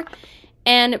together.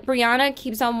 And Brianna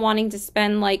keeps on wanting to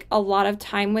spend, like, a lot of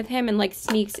time with him and, like,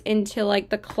 sneaks into, like,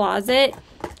 the closet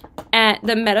at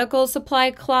the medical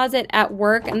supply closet at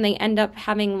work, and they end up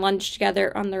having lunch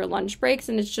together on their lunch breaks,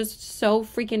 and it's just so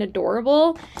freaking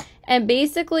adorable. And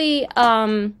basically,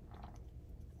 Brianna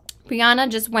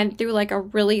just went through, like, a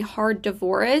really hard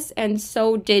divorce, and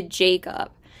so did Jacob.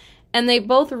 And they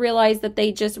both realized that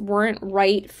they just weren't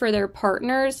right for their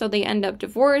partners, so they end up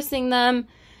divorcing them.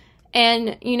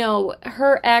 And, you know,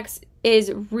 her ex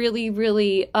is really,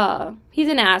 really, he's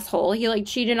an asshole. He, like,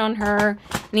 cheated on her,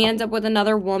 and he ends up with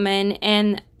another woman.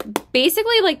 And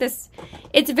basically, like, this,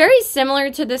 it's very similar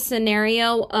to the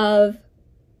scenario of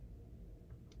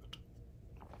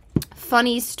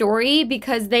Funny Story,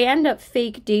 because they end up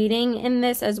fake dating in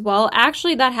this as well.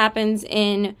 Actually, that happens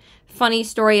in Funny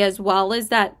Story as well, is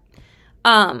that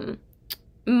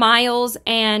Miles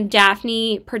and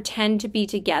Daphne pretend to be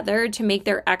together to make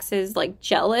their exes, like,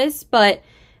 jealous, but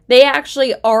they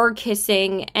actually are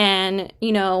kissing and,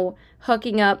 you know,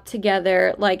 hooking up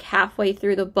together, like, halfway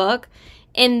through the book.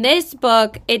 In this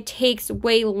book, it takes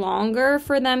way longer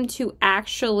for them to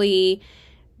actually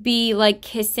be like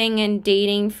kissing and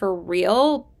dating for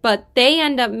real, but they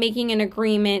end up making an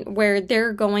agreement where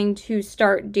they're going to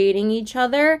start dating each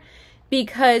other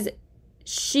because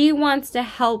she wants to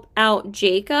help out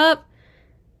Jacob.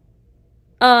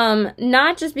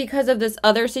 Not just because of this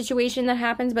other situation that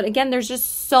happens, but again, there's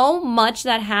just so much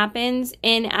that happens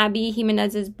in Abby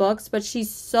Jimenez's books, but she's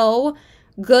so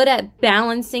good at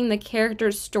balancing the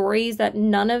characters' stories that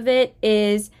none of it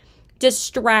is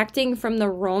distracting from the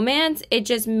romance. It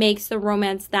just makes the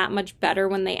romance that much better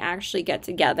when they actually get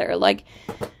together. Like,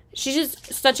 she's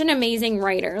just such an amazing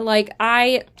writer. Like,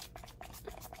 I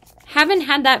haven't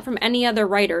had that from any other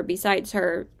writer besides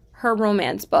her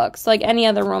romance books, like any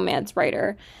other romance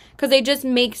writer, because they just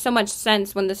make so much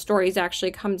sense when the stories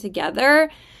actually come together.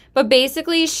 But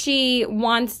basically, she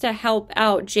wants to help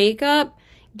out Jacob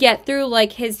get through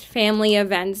like his family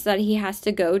events that he has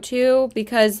to go to,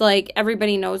 because like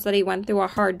everybody knows that he went through a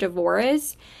hard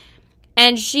divorce,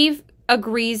 and she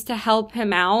agrees to help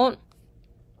him out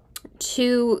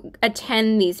to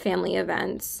attend these family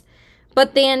events.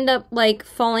 But they end up like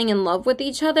falling in love with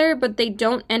each other, but they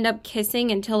don't end up kissing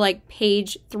until like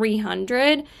page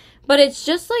 300. But it's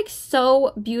just like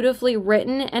so beautifully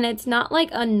written, and it's not like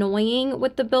annoying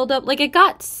with the buildup. Like, it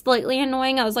got slightly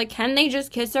annoying. I was like, can they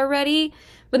just kiss already?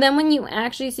 But then when you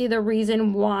actually see the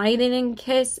reason why they didn't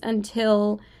kiss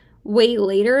until way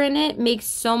later in it, makes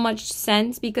so much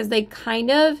sense, because they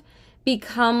kind of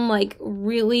become like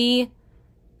really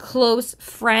close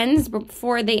friends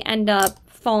before they end up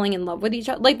falling in love with each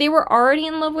other. Like, they were already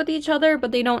in love with each other,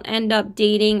 but they don't end up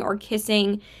dating or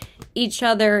kissing each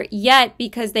other yet,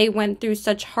 because they went through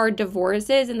such hard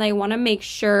divorces, and they want to make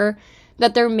sure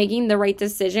that they're making the right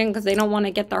decision, because they don't want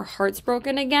to get their hearts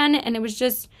broken again. And it was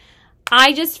just,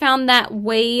 I just found that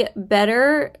way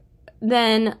better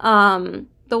than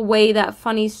the way that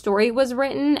Funny Story was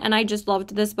written, and I just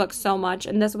loved this book so much,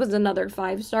 and this was another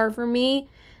 5-star for me.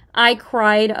 I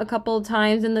cried a couple of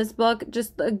times in this book.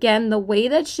 Just, again, the way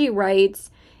that she writes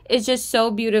is just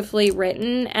so beautifully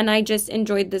written, and I just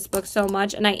enjoyed this book so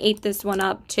much, and I ate this one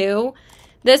up too.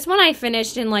 This one I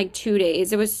finished in like 2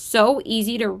 days. It was so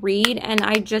easy to read, and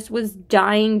I just was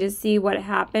dying to see what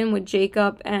happened with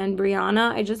Jacob and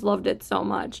Brianna. I just loved it so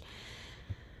much.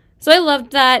 So I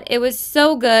loved that. It was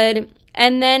so good.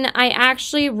 And then I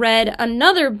actually read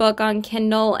another book on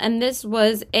Kindle, and this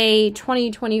was a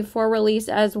 2024 release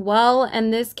as well.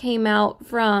 And this came out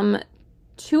from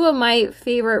two of my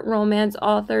favorite romance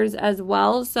authors as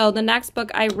well. So the next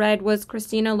book I read was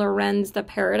Christina Loren's The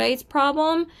Paradise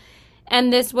Problem.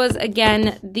 And this was,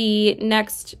 again, the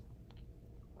next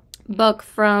book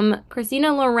from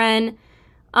Christina Loren.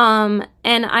 And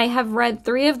I have read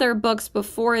 3 of their books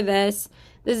before this.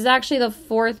 This is actually the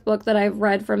 4th book that I've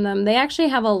read from them. They actually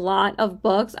have a lot of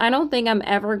books. I don't think I'm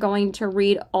ever going to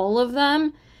read all of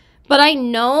them, but I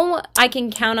know I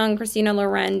can count on Christina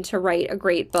Loren to write a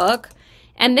great book.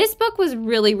 And this book was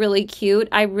really, really cute.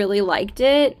 I really liked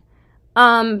it.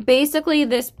 Basically,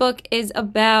 this book is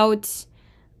about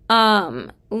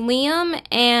Liam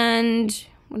and,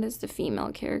 what is the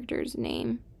female character's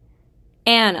name?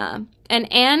 Anna.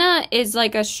 And Anna is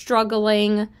like a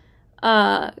struggling,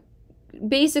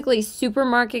 basically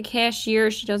supermarket cashier.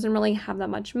 She doesn't really have that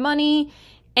much money,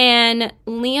 and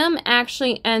Liam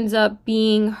actually ends up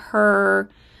being her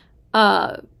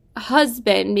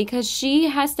husband, because she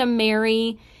has to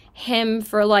marry him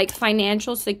for like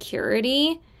financial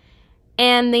security,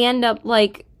 and they end up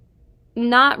like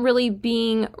not really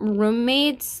being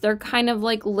roommates. They're kind of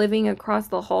like living across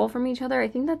the hall from each other. I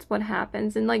think that's what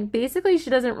happens. And like basically she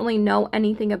doesn't really know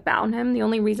anything about him. The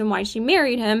only reason why she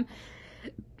married him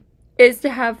is to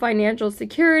have financial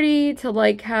security, to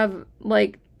like have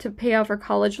like to pay off her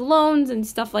college loans and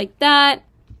stuff like that.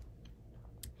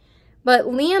 But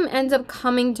Liam ends up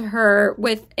coming to her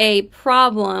with a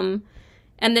problem,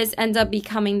 and this ends up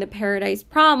becoming the Paradise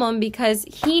Problem, because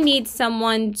he needs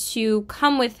someone to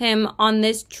come with him on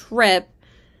this trip,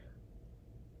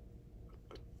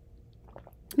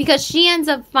 because she ends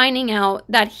up finding out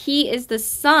that he is the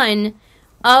son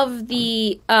of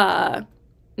the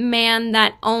man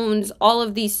that owns all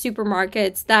of these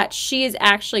supermarkets that she is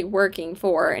actually working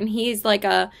for. And he's like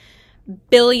a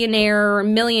billionaire or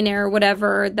millionaire or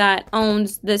whatever that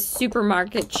owns this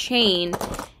supermarket chain.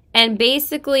 And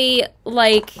basically,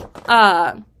 like,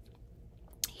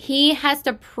 he has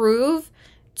to prove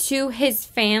to his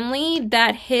family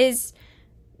that his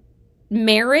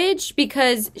marriage,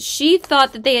 because she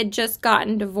thought that they had just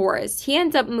gotten divorced. He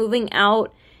ends up moving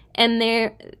out, and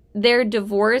they're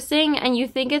divorcing, and you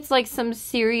think it's like some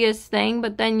serious thing,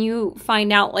 but then you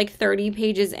find out like 30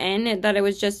 pages in that it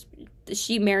was just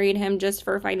she married him just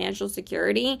for financial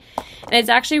security. And it's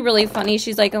actually really funny.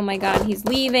 She's like, oh my God, he's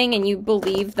leaving. And you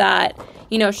believe that,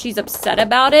 you know, she's upset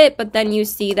about it. But then you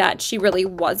see that she really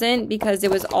wasn't, because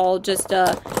it was all just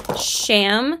a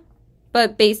sham.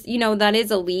 But you know, that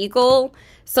is illegal.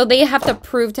 So they have to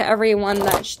prove to everyone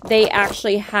that they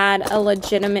actually had a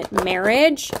legitimate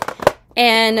marriage.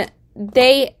 And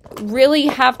they really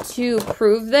have to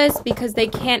prove this because they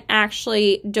can't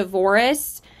actually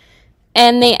divorce.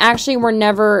 And they actually were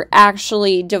never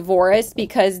actually divorced,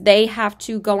 because they have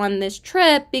to go on this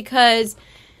trip, because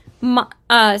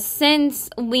since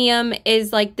Liam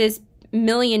is like this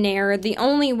millionaire, the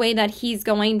only way that he's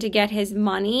going to get his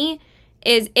money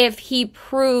is if he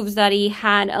proves that he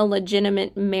had a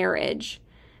legitimate marriage.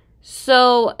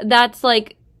 So that's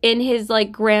like in his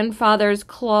like grandfather's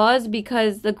clause,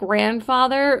 because the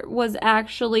grandfather was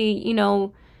actually, you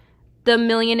know, the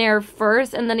millionaire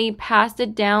first, and then he passed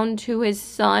it down to his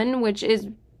son, which is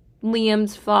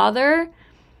Liam's father.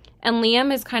 And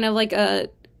Liam is kind of like a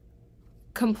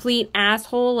complete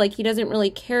asshole. Like, he doesn't really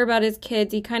care about his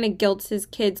kids. He kind of guilts his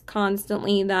kids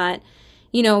constantly that,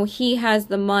 you know, he has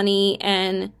the money,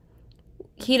 and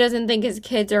he doesn't think his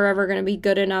kids are ever going to be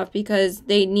good enough, because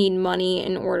they need money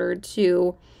in order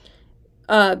to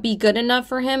be good enough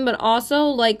for him. But also,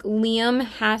 like, Liam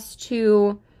has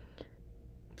to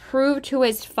prove to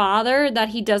his father that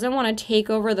he doesn't want to take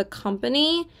over the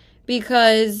company,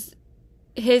 because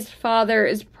his father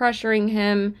is pressuring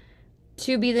him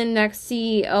to be the next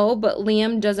CEO, but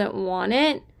Liam doesn't want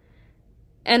it.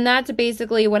 And that's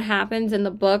basically what happens in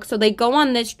the book. So they go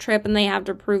on this trip, and they have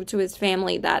to prove to his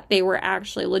family that they were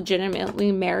actually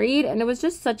legitimately married. And it was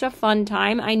just such a fun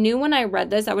time. I knew when I read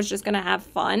this, I was just going to have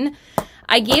fun.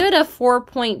 I gave it a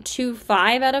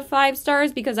 4.25 out of 5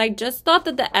 stars, because I just thought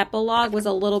that the epilogue was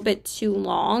a little bit too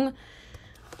long.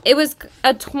 It was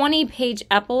a 20-page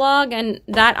epilogue, and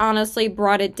that honestly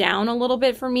brought it down a little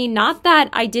bit for me. Not that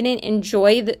I didn't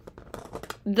enjoy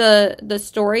the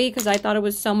story, because I thought it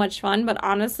was so much fun, but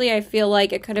honestly, I feel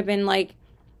like it could have been like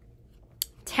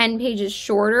 10 pages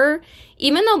shorter.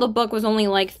 Even though the book was only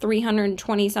like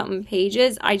 320 something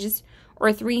pages,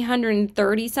 or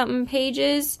 330 something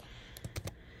pages.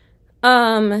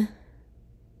 I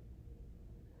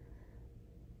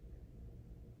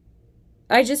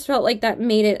just felt like that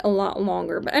made it a lot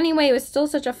longer. But anyway, it was still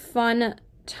such a fun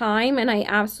time, and I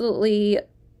absolutely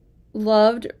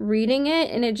loved reading it,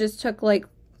 and it just took like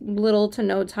little to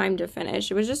no time to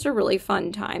finish. It was just a really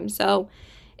fun time. So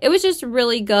it was just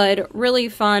really good, really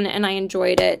fun, and I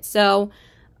enjoyed it. So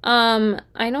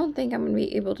I don't think I'm going to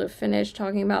be able to finish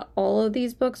talking about all of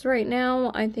these books right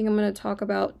now. I think I'm going to talk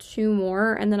about 2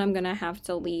 more, and then I'm going to have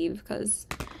to leave because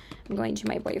I'm going to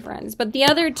my boyfriend's. But the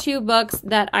other 2 books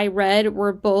that I read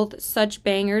were both such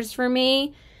bangers for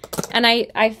me. And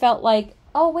I felt like,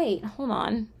 oh wait, hold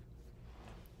on.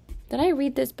 Did I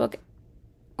read this book?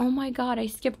 Oh my God, I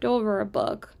skipped over a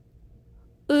book.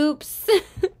 Oops.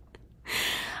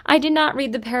 I did not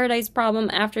read The Paradise Problem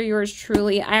after yours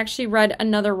truly. I actually read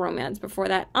another romance before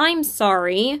that. I'm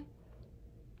sorry.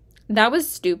 That was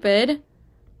stupid.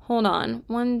 Hold on.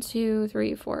 1, 2,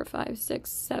 3, 4, 5,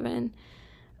 6, 7.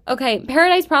 Okay,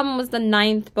 Paradise Problem was the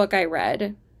 9th book I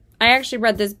read. I actually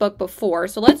read this book before.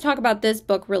 So let's talk about this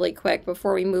book really quick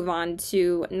before we move on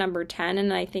to number 10.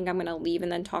 And I think I'm going to leave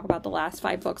and then talk about the last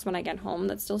 5 books when I get home.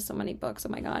 That's still so many books. Oh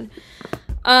my God.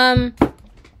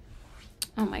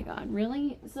 Oh my God,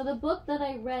 really? So the book that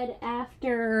I read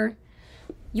after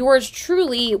yours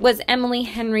truly was Emily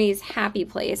Henry's Happy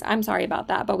Place. I'm sorry about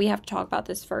that, but we have to talk about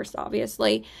this first,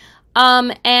 obviously.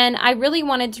 And I really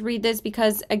wanted to read this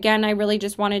because, again, I really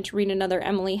just wanted to read another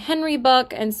Emily Henry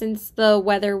book. And since the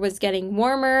weather was getting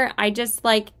warmer, I just,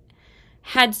 like,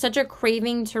 had such a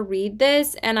craving to read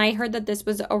this. And I heard that this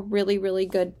was a really, really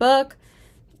good book.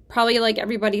 Probably, like,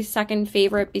 everybody's second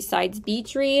favorite besides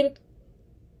Beach Read.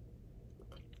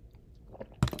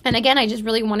 And again, I just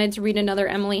really wanted to read another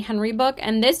Emily Henry book.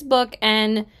 And this book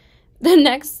and the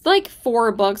next, like,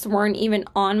 4 books weren't even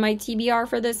on my TBR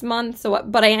for this month.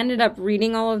 But I ended up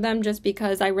reading all of them just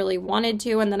because I really wanted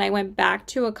to. And then I went back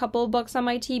to a couple of books on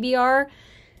my TBR.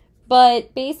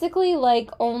 But basically,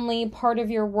 like, only Part of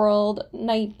Your World,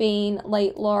 Nightbane,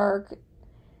 Light Lark,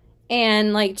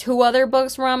 and, like, 2 other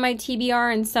books were on my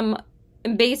TBR. And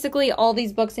basically all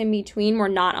these books in between were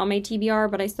not on my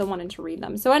TBR, but I still wanted to read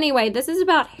them. So anyway, this is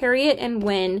about Harriet and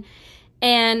Wynne,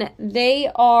 and they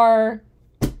are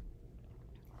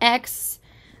exes.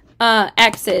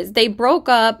 They broke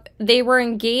up. They were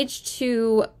engaged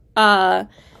to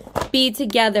be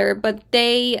together, but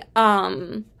they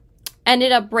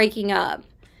ended up breaking up.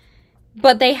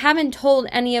 But they haven't told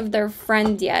any of their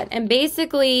friends yet. And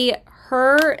basically,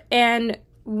 her and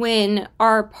Win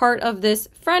are part of this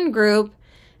friend group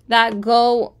that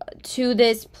go to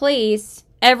this place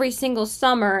every single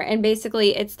summer, and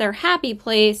basically it's their happy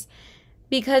place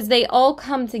because they all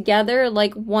come together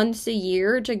like once a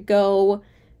year to go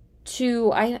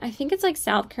to, I think it's like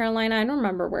South Carolina. I don't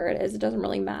remember where it is. It doesn't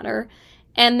really matter.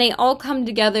 And they all come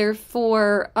together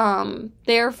for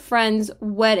their friend's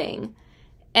wedding.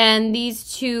 And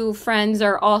these two friends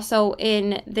are also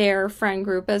in their friend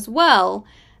group as well.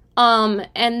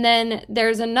 And then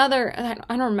there's another,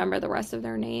 I don't remember the rest of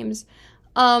their names.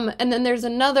 And then there's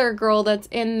another girl that's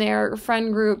in their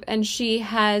friend group, and she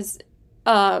has,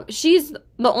 she's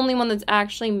the only one that's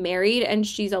actually married, and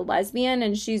she's a lesbian,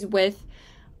 and she's with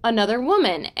another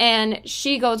woman, and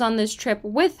she goes on this trip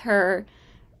with her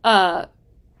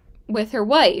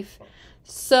wife.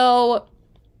 So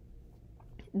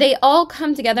they all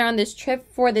come together on this trip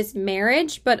for this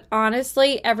marriage, but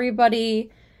honestly, everybody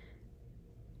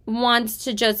wants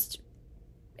to just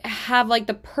have like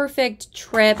the perfect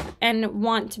trip and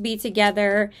want to be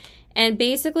together. And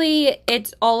basically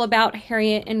it's all about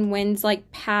Harriet and Wynn's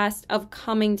like past of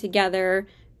coming together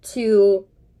to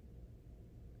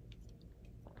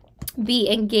be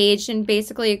engaged, and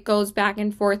basically it goes back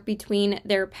and forth between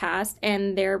their past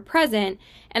and their present.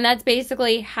 And that's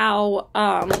basically how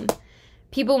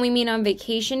People We Meet on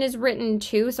Vacation is written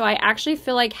too. So I actually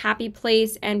feel like Happy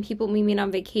Place and People We Meet on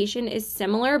Vacation is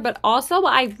similar, but also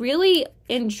I really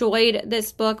enjoyed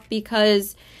this book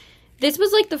because this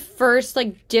was like the first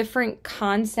like different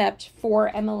concept for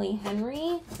Emily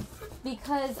Henry,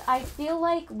 because I feel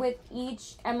like with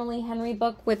each Emily Henry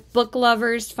book, with Book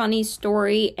Lovers, Funny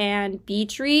Story, and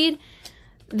Beach Read,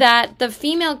 that the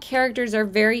female characters are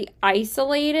very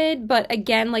isolated, but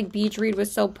again, like Beach Read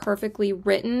was so perfectly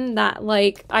written that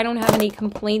like I don't have any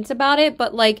complaints about it,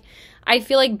 but like I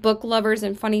feel like Book Lovers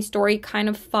and Funny Story kind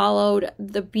of followed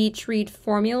the Beach Read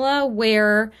formula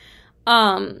where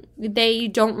they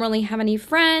don't really have any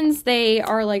friends, they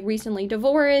are like recently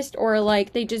divorced, or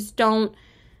like they just don't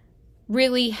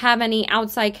really have any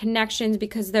outside connections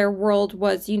because their world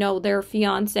was, you know, their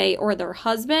fiance or their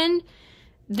husband.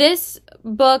 This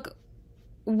book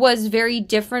was very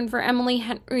different for Emily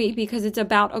Henry because it's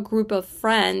about a group of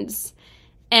friends.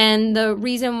 And the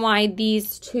reason why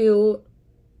these two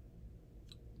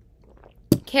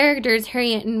characters,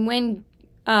 Harriet and Wynn,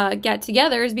 get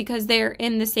together is because they're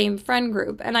in the same friend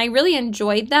group. And I really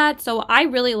enjoyed that. So I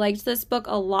really liked this book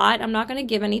a lot. I'm not going to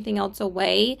give anything else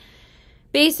away.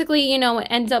 Basically, you know, it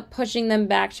ends up pushing them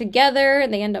back together.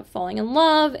 They end up falling in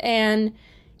love, and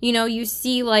you know, you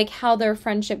see like how their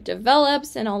friendship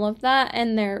develops and all of that,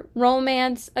 and their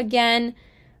romance again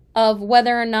of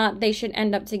whether or not they should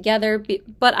end up together.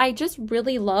 But I just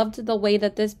really loved the way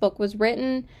that this book was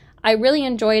written. I really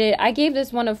enjoyed it. I gave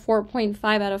this one a 4.5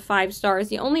 out of 5 stars.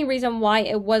 The only reason why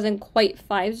it wasn't quite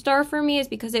 5-star for me is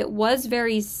because it was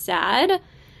very sad.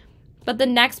 But the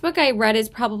next book I read is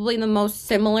probably the most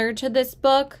similar to this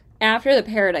book after The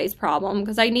Paradise Problem,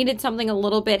 because I needed something a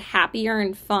little bit happier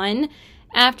and fun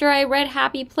after I read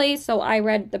Happy Place. So I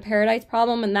read The Paradise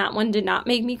Problem, and that one did not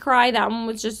make me cry. That one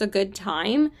was just a good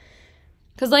time.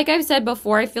 Because like I've said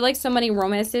before, I feel like so many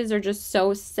romances are just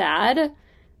so sad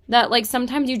that like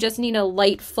sometimes you just need a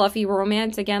light, fluffy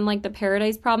romance, again, like The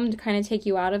Paradise Problem, to kind of take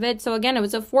you out of it. So again, it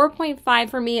was a 4.5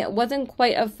 for me. It wasn't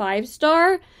quite a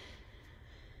 5-star.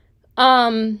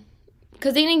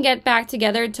 Because they didn't get back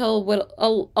together till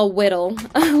a little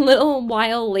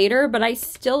while later, but I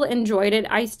still enjoyed it.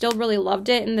 I still really loved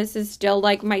it, and this is still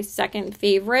like my second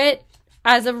favorite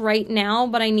as of right now,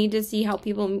 but I need to see how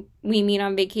People We Meet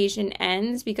on Vacation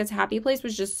ends, because Happy Place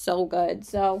was just so good.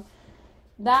 So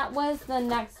that was the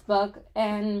next book,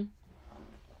 and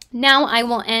now I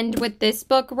will end with this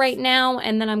book right now,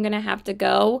 and then I'm gonna have to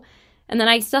go. And then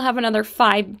I still have another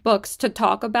 5 books to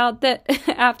talk about that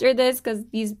after this, because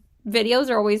these videos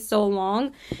are always so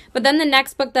long. But then the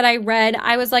next book that I read,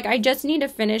 I was like, I just need to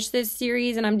finish this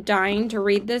series, and I'm dying to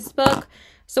read this book.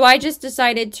 So I just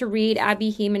decided to read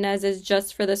Abby Jimenez's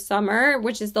Just for the Summer,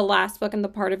 which is the last book in the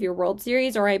Part of Your World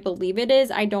series, or I believe it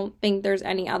is. I don't think there's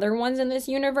any other ones in this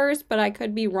universe, but I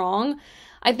could be wrong.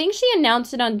 I think she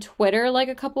announced it on Twitter like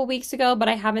a couple weeks ago, but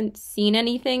I haven't seen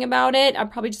anything about it. I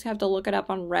probably just have to look it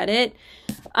up on Reddit.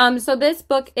 So this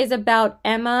book is about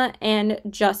Emma and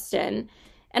Justin.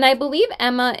 And I believe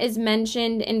Emma is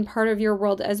mentioned in Part of Your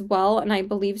World as well, and I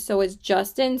believe so is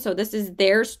Justin. So this is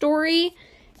their story.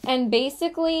 And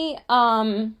basically,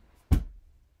 let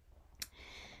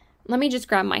me just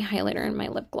grab my highlighter and my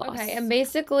lip gloss. Okay, and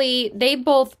basically, they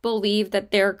both believe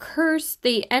that they're cursed.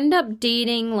 They end up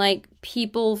dating, like,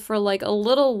 people for, like, a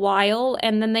little while,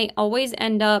 and then they always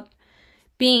end up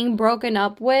being broken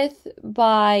up with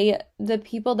by the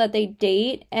people that they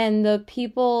date, and the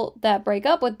people that break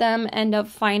up with them end up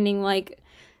finding like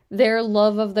their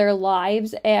love of their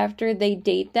lives after they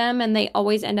date them, and they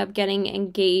always end up getting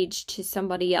engaged to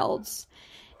somebody else.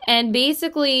 And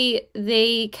basically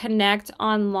they connect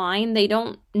online. They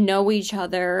don't know each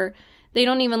other. They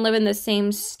don't even live in the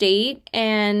same state.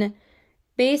 And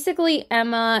basically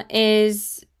Emma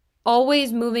is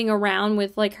always moving around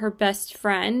with like her best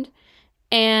friend.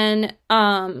 And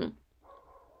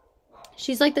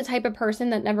she's like the type of person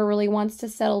that never really wants to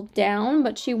settle down,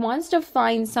 but she wants to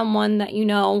find someone that, you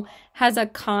know, has a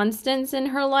constance in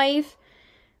her life.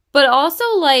 But also,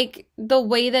 like, the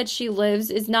way that she lives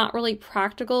is not really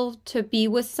practical to be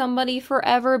with somebody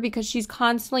forever, because she's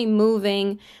constantly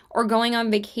moving or going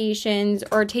on vacations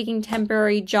or taking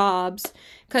temporary jobs,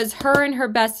 because her and her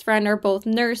best friend are both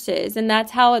nurses. And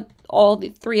that's how all the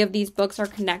three of these books are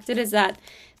connected, is that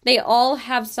they all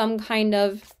have some kind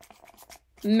of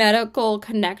medical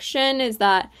connection. Is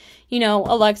that, you know,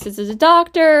 Alexis is a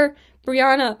doctor,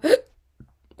 Brianna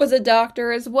was a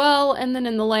doctor as well, and then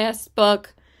in the last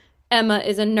book, Emma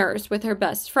is a nurse with her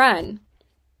best friend.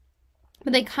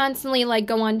 But they constantly like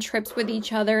go on trips with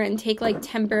each other and take like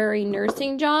temporary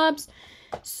nursing jobs.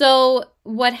 So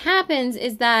what happens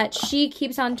is that she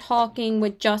keeps on talking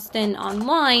with Justin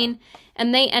online,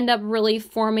 and they end up really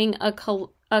forming a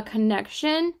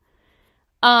connection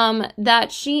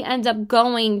that she ends up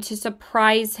going to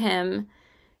surprise him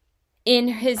in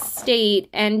his state,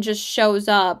 and just shows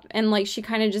up, and like she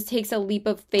kind of just takes a leap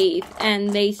of faith, and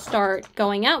they start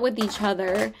going out with each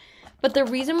other. But the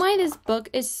reason why this book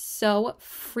is so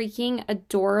freaking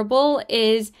adorable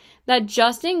is that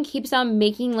Justin keeps on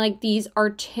making like these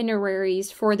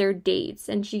itineraries for their dates,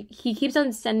 and he keeps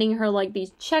on sending her like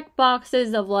these check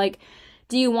boxes of like,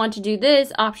 do you want to do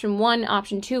this? Option 1,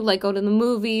 option 2, like go to the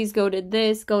movies, go to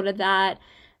this, go to that.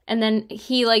 And then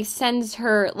he like sends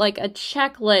her like a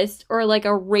checklist or like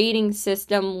a rating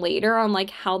system later on like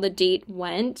how the date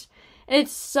went. And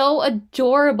it's so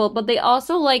adorable. But they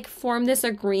also like form this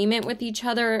agreement with each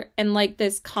other and like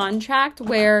this contract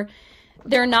where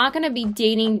they're not going to be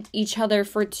dating each other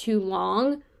for too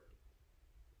long,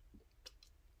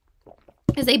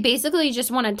 because they basically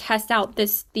just want to test out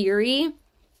this theory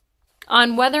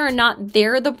on whether or not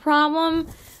they're the problem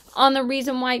on the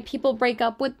reason why people break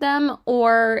up with them,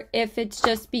 or if it's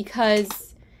just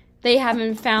because they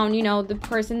haven't found, you know, the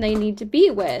person they need to be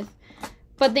with.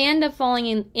 But they end up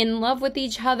falling in love with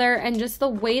each other, and just the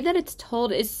way that it's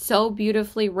told is so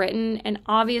beautifully written. And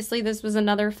obviously this was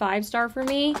another 5-star for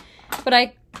me, but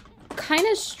I kind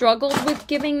of struggled with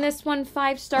giving this one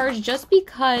 5 stars just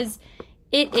because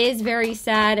it is very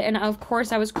sad, and of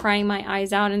course I was crying my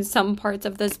eyes out in some parts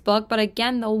of this book. But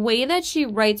again, the way that she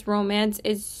writes romance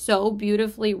is so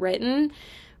beautifully written.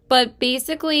 But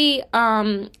basically,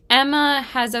 Emma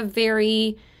has a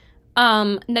very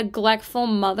neglectful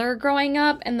mother growing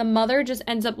up, and the mother just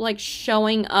ends up like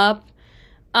showing up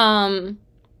on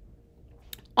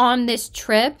this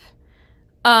trip.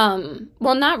 Well,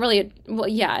 not really, well,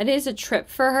 yeah, it is a trip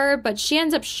for her, but she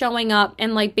ends up showing up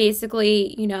and, like,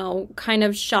 basically, you know, kind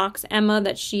of shocks Emma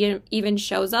that she even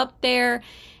shows up there,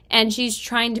 and she's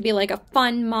trying to be, like, a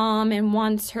fun mom and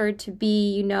wants her to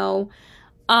be, you know,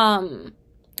 oh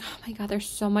my God, there's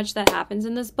so much that happens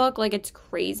in this book, like, it's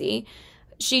crazy.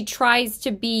 She tries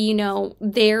to be, you know,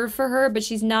 there for her, but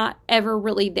she's not ever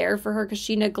really there for her because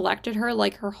she neglected her,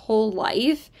 like, her whole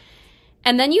life.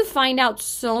 And then you find out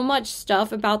so much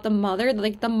stuff about the mother.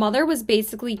 Like, the mother was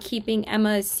basically keeping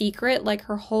Emma a secret, like,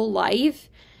 her whole life.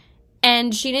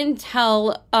 And she didn't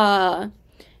tell Emma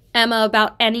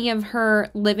about any of her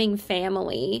living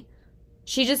family.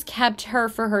 She just kept her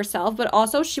for herself. But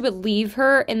also, she would leave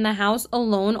her in the house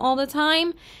alone all the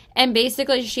time. And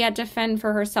basically, she had to fend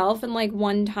for herself. And, like,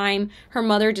 one time, her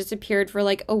mother disappeared for,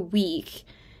 like, a week.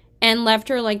 And left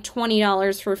her, like,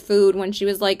 $20 for food when she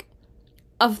was, like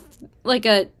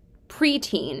a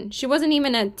preteen. She wasn't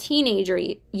even a teenager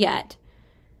yet.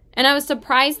 And I was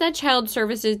surprised that child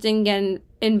services didn't get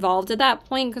involved at that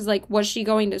point, because, like, was she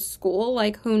going to school?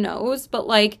 Like, who knows? But,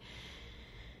 like,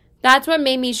 that's what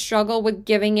made me struggle with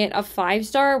giving it a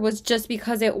 5-star, was just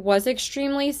because it was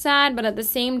extremely sad. But at the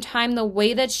same time, the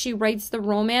way that she writes the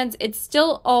romance, it's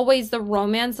still always the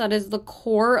romance that is the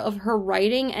core of her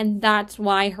writing. And that's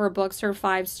why her books are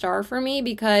 5-star for me,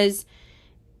 because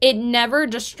it never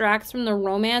distracts from the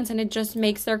romance, and it just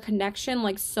makes their connection,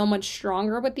 like, so much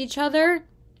stronger with each other.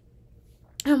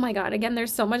 Oh my God, again,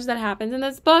 there's so much that happens in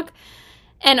this book.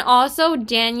 And also,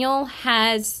 Justin,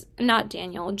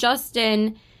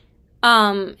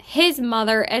 his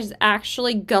mother is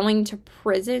actually going to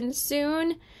prison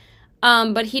soon.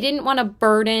 But he didn't want to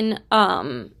burden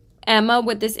Emma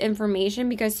with this information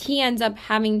because he ends up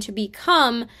having to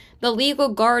become the legal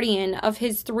guardian of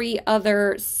his 3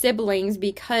 other siblings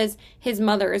because his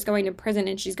mother is going to prison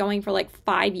and she's going for like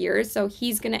 5 years. So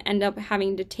he's going to end up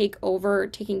having to take over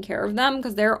taking care of them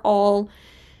because they're all,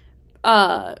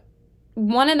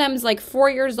 one of them's like 4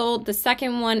 years old, the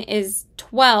second one is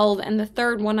 12, and the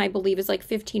third one I believe is like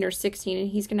 15 or 16,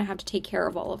 and he's going to have to take care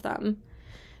of all of them.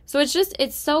 So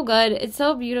it's so good. It's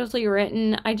so beautifully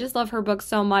written. I just love her book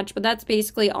so much, but that's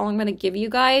basically all I'm going to give you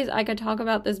guys. I could talk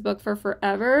about this book for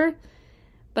forever,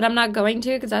 but I'm not going to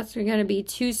because that's going to be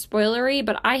too spoilery,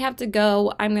 but I have to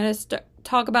go. I'm going to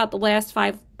talk about the last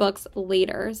 5 books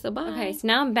later. So bye. Okay, so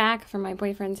now I'm back from my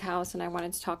boyfriend's house, and I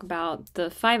wanted to talk about the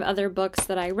 5 other books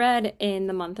that I read in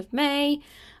the month of May.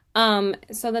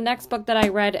 So the next book that I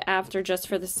read after Just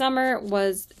for the Summer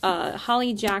was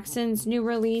Holly Jackson's new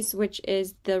release, which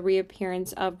is the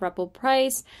reappearance of Rebel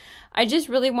Price. I just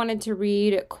really wanted to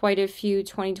read quite a few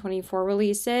 2024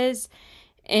 releases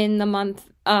in the month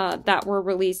that were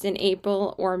released in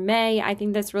April or May. I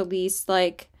think this released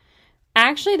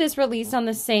this released on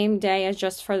the same day as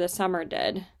Just for the Summer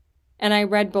did. And I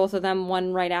read both of them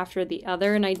one right after the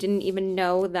other, and I didn't even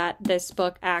know that this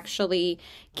book actually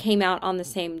came out on the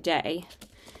same day.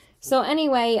 So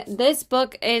anyway, this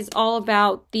book is all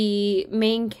about the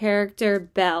main character,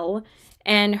 Belle,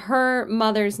 and her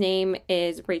mother's name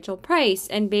is Rachel Price.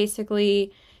 And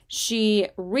basically, she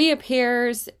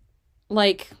reappears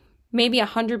like maybe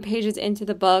 100 pages into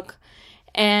the book,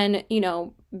 and, you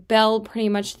know, Belle pretty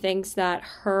much thinks that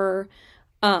her,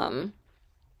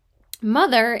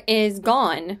 mother is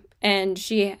gone and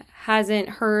she hasn't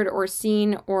heard or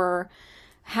seen or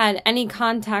had any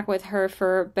contact with her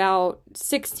for about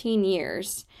 16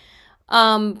 years.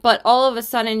 But all of a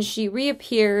sudden she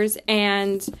reappears,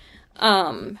 and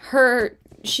Belle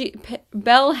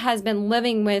has been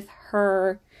living with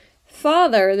her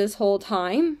father this whole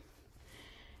time,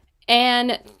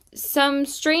 and some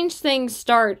strange things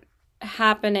start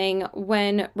happening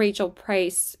when Rachel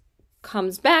Price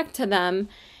comes back to them.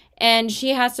 And she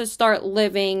has to start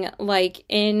living, like,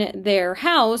 in their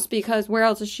house because where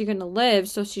else is she going to live?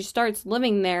 So she starts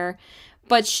living there.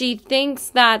 But she thinks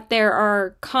that there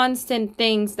are constant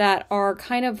things that are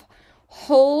kind of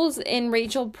holes in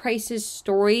Rachel Price's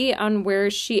story on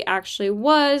where she actually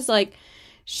was. Like,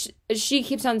 she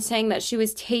keeps on saying that she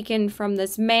was taken from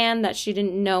this man, that she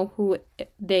didn't know who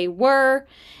they were.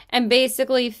 And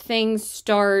basically things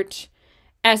start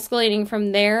escalating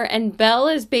from there, and Belle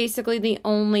is basically the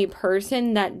only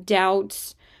person that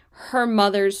doubts her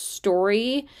mother's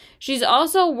story. She's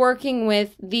also working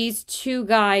with these 2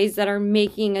 guys that are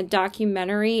making a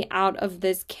documentary out of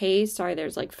this case. Sorry,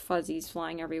 there's like fuzzies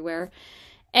flying everywhere.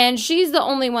 And she's the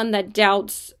only one that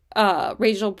doubts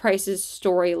Rachel Price's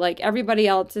story. Like, everybody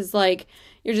else is like,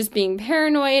 you're just being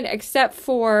paranoid, except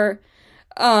for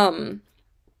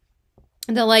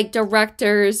the like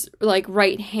director's like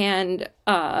right hand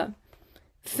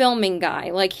filming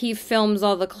guy. Like, he films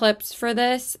all the clips for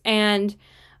this and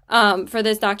for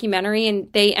this documentary,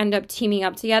 and they end up teaming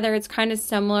up together. It's kind of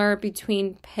similar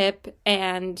between Pip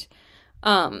and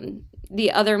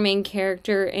the other main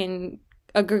character in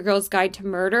A Good Girl's Guide to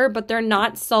Murder, but they're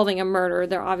not solving a murder.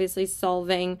 They're obviously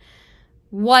solving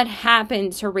what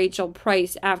happened to Rachel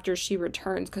Price after she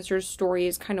returns, because her story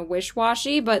is kind of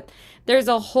wish-washy, but there's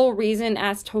a whole reason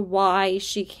as to why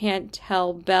she can't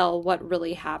tell Belle what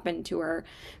really happened to her.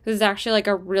 This is actually like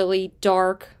a really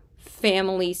dark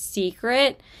family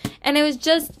secret, and it was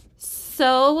just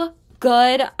so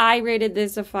good. I rated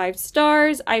this a 5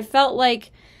 stars. I felt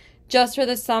like Just for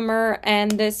the Summer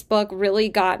and this book really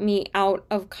got me out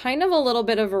of kind of a little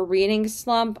bit of a reading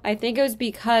slump. I think it was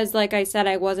because, like I said,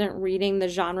 I wasn't reading the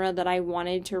genre that I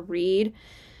wanted to read.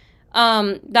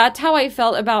 That's how I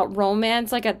felt about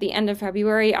romance, like at the end of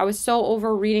February. I was so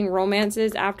over reading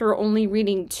romances after only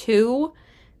reading 2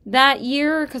 that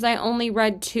year, because I only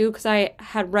read 2 because I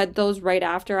had read those right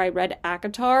after I read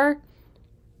ACOTAR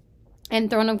and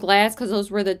Throne of Glass, because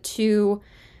those were the 2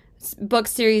 book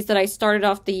series that I started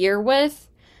off the year with.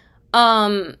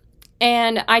 And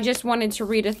I just wanted to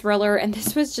read a thriller, and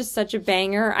this was just such a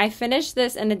banger. I finished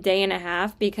this in a day and a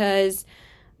half because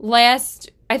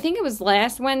I think it was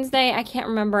last Wednesday, I can't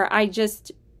remember, I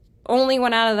just only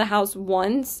went out of the house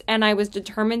once, and I was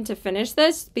determined to finish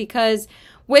this because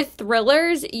with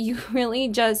thrillers, you really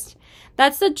just,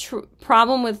 that's the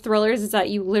problem with thrillers, is that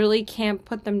you literally can't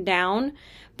put them down.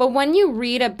 But when you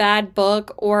read a bad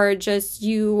book, or just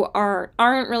you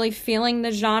aren't really feeling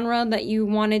the genre that you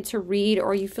wanted to read,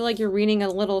 or you feel like you're reading a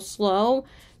little slow,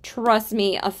 trust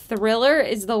me, a thriller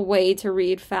is the way to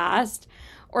read fast.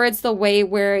 or it's the way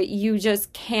where you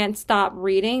just can't stop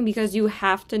reading because you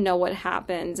have to know what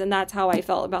happens. And that's how I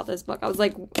felt about this book. I was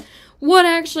like, what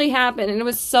actually happened? And it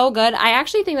was so good. I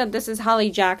actually think that this is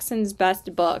Holly Jackson's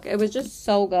best book. It was just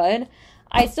so good.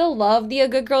 I still love the A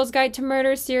Good Girl's Guide to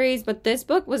Murder series, but this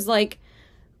book was like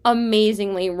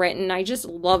amazingly written. I just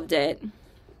loved it.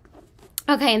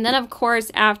 Okay, and then of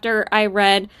course, after I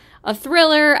read a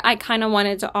thriller, I kind of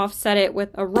wanted to offset it with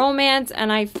a romance,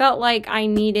 and I felt like I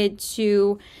needed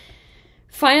to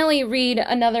finally read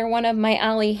another one of my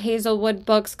Ali Hazelwood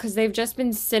books because they've just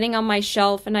been sitting on my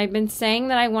shelf, and I've been saying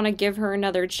that I want to give her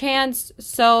another chance.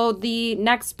 So the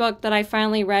next book that I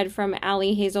finally read from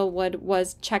Ali Hazelwood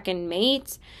was Check and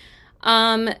Mate.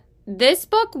 This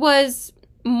book was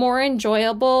more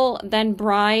enjoyable than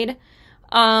Bride.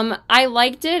 I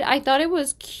liked it. I thought it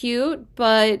was cute,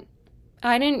 but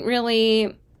I didn't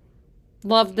really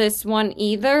love this one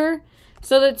either.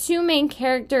 So the two main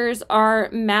characters are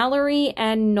Mallory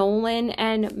and Nolan,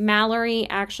 and Mallory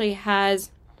actually has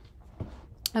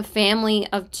a family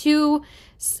of two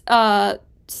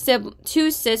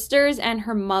sisters and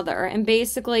her mother. And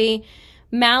basically,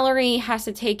 Mallory has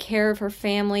to take care of her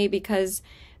family because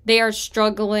they are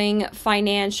struggling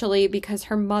financially because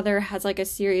her mother has like a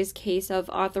serious case of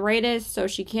arthritis, so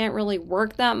she can't really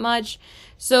work that much.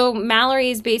 So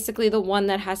Mallory is basically the one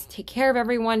that has to take care of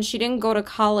everyone. She didn't go to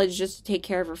college just to take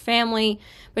care of her family,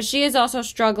 but she is also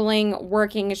struggling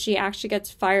working. She actually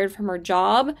gets fired from her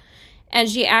job, and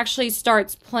she actually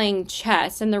starts playing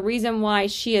chess. And the reason why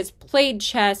she has played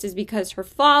chess is because her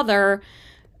father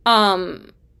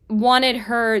wanted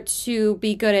her to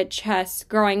be good at chess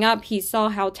growing up. He saw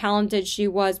how talented she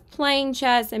was playing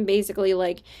chess, and basically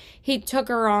like he took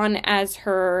her on as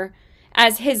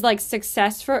his like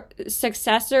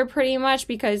successor pretty much,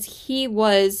 because he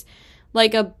was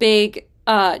like a big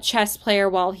chess player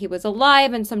while he was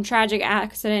alive, and some tragic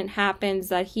accident happens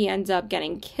that he ends up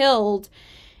getting killed,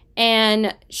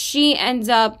 and she ends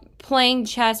up playing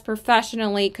chess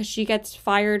professionally because she gets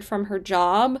fired from her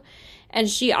job. And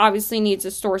she obviously needs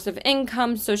a source of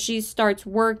income, so she starts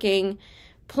working,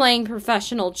 playing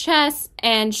professional chess,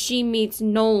 and she meets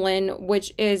Nolan,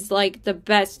 which is like the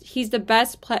best. He's the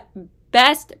best,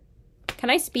 can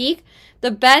I speak?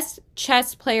 The best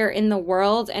chess player in the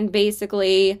world, and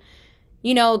basically,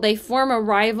 you know, they form a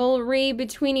rivalry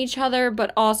between each other,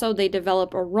 but also they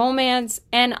develop a romance.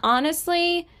 And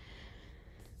honestly,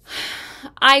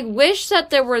 I wish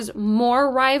that there was more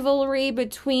rivalry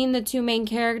between the two main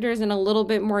characters and a little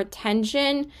bit more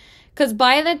tension, because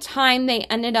by the time they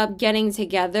ended up getting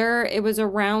together, it was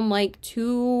around like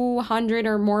 200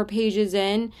 or more pages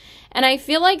in. And I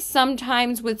feel like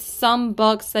sometimes with some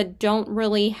books that don't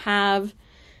really have...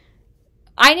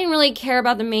 I didn't really care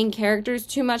about the main characters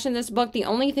too much in this book. The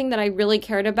only thing that I really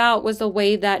cared about was the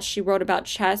way that she wrote about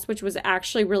chess, which was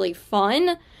actually really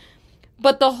fun.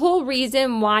 But the whole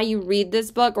reason why you read this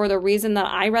book, or the reason that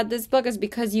I read this book, is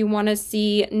because you want to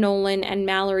see Nolan and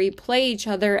Mallory play each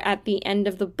other at the end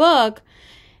of the book.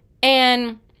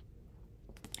 And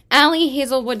Ali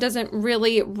Hazelwood doesn't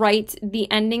really write the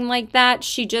ending like that.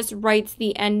 She just writes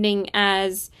the ending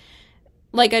as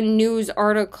like a news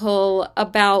article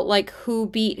about like who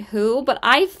beat who. But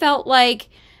I felt like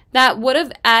that would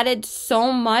have added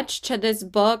so much to this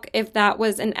book if that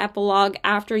was an epilogue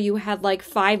after you had like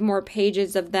 5 more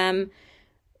pages of them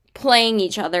playing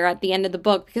each other at the end of the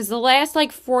book. Because the last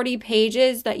like 40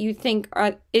 pages that you think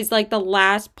is like the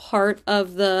last part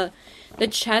of the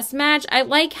chess match. I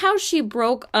like how she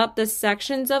broke up the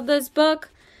sections of this book.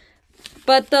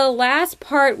 But the last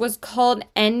part was called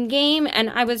Endgame, and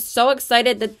I was so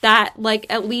excited that like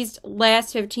at least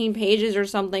last 15 pages or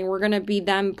something were going to be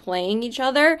them playing each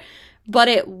other, but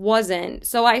it wasn't.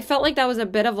 So I felt like that was a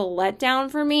bit of a letdown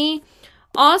for me.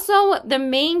 Also, the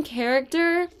main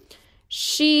character,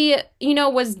 she, you know,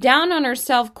 was down on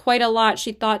herself quite a lot.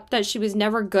 She thought that she was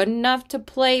never good enough to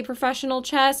play professional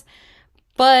chess,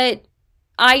 but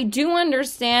I do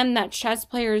understand that chess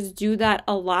players do that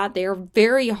a lot. They are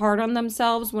very hard on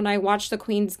themselves. When I watched The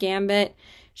Queen's Gambit,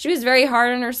 she was very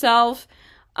hard on herself.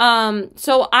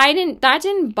 So that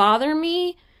didn't bother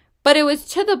me, but it was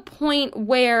to the point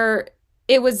where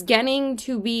it was getting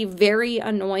to be very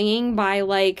annoying by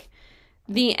like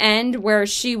the end, where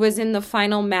she was in the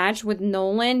final match with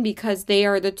Nolan, because they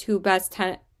are the two best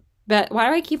why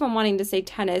do I keep on wanting to say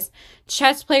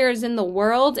chess players in the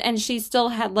world, and she still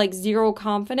had like zero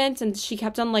confidence, and she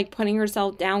kept on like putting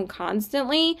herself down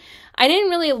constantly. I didn't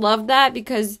really love that,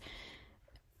 because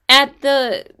at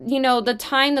the, you know, the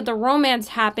time that the romance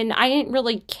happened, I didn't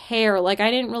really care. Like,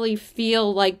 I didn't really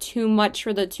feel like too much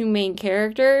for the two main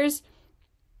characters.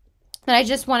 that I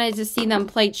just wanted to see them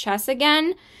play chess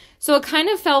again. So it kind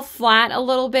of fell flat a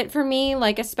little bit for me,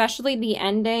 like especially the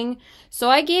ending. So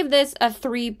I gave this a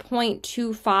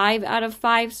 3.25 out of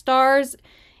 5 stars.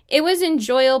 It was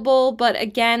enjoyable, but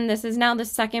again, this is now the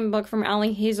second book from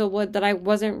Ali Hazelwood that I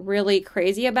wasn't really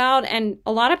crazy about. And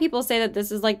a lot of people say that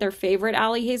this is like their favorite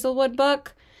Ali Hazelwood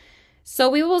book. So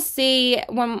we will see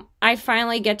when I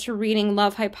finally get to reading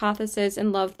Love Hypothesis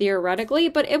and Love Theoretically,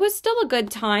 but it was still a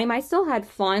good time. I still had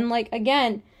fun. Like,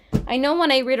 again, I know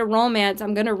when I read a romance,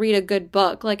 I'm going to read a good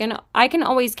book. Like, and I can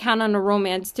always count on a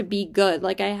romance to be good.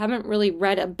 Like, I haven't really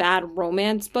read a bad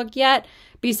romance book yet,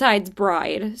 besides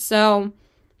Bride. So,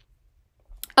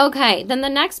 okay, then the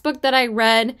next book that I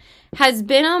read has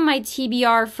been on my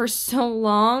TBR for so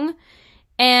long.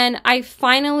 And I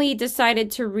finally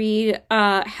decided to read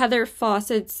Heather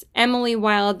Fawcett's Emily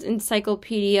Wilde's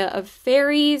Encyclopedia of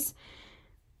Fairies.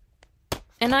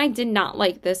 And I did not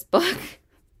like this book.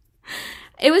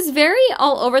 It was very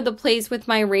all over the place with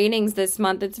my ratings this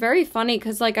month. It's very funny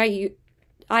because like I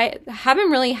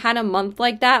haven't really had a month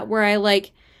like that where I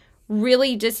like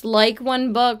really dislike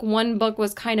one book. One book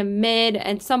was kind of mid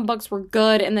and some books were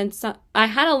good, and then some. I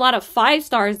had a lot of 5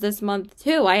 stars this month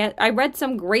too. I read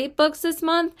some great books this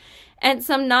month and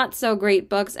some not so great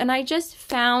books, and I just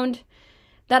found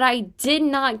that I did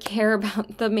not care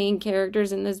about the main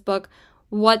characters in this book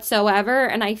whatsoever.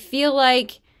 And I feel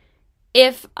like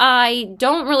if I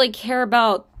don't really care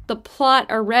about the plot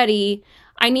already,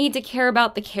 I need to care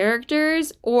about the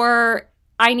characters, or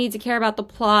I need to care about the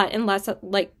plot and less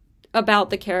like about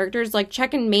the characters. Like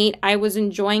Check and Mate, I was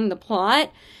enjoying the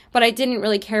plot, but I didn't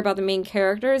really care about the main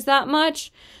characters that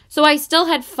much. So I still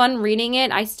had fun reading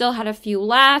it. I still had a few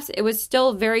laughs. It was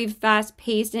still very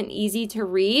fast-paced and easy to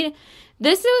read.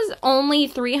 This was only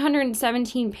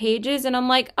 317 pages, and I'm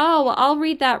like, oh, I'll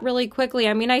read that really quickly.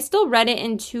 I mean, I still read it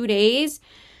in 2 days,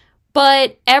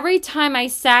 but every time I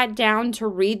sat down to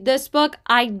read this book,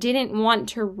 I didn't want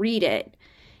to read it.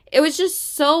 It was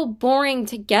just so boring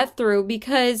to get through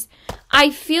because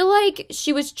I feel like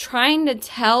she was trying to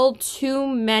tell too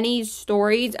many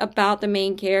stories about the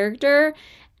main character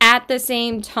at the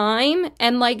same time,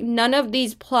 and like none of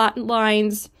these plot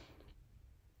lines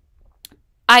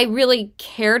I really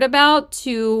cared about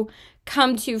to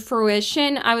come to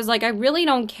fruition. I was like, I really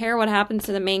don't care what happens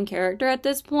to the main character at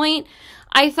this point.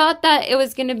 I thought that it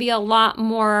was going to be a lot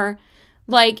more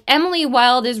like Emily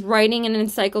Wilde is writing an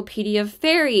encyclopedia of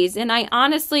fairies, and I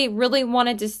honestly really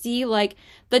wanted to see like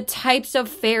the types of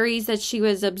fairies that she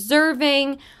was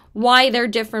observing, why they're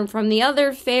different from the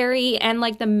other fairy, and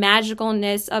like the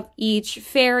magicalness of each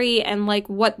fairy and like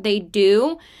what they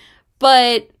do.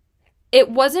 But it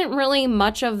wasn't really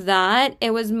much of that.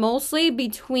 It was mostly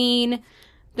between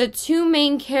the two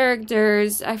main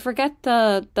characters. I forget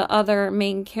the other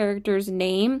main character's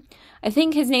name. I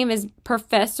think his name is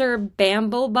Professor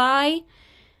Bambleby.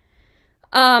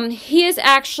 He is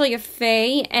actually a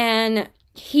fae, and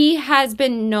he has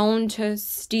been known to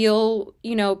steal,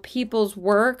 people's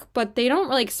work, but they don't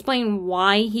really explain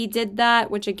why he did that,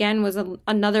 which again was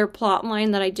another plot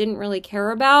line that I didn't really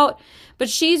care about. But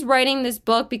she's writing this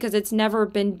book because it's never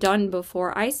been done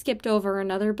before. I skipped over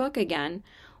another book again.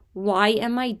 Why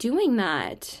am I doing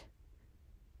that?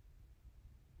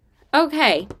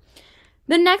 Okay.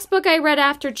 The next book I read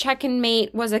after Check and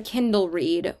Mate was a Kindle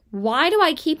read. Why do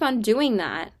I keep on doing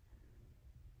that?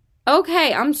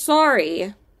 Okay, I'm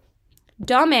sorry.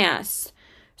 Dumbass.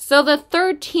 So the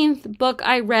 13th book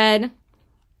I read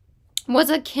was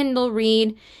a Kindle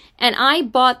read, and I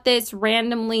bought this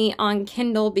randomly on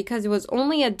Kindle because it was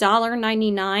only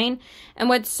 $1.99. And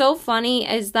what's so funny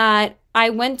is that I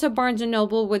went to Barnes &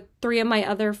 Noble with 3 of my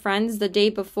other friends the day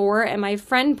before, and my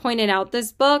friend pointed out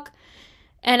this book.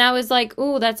 And I was like,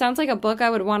 ooh, that sounds like a book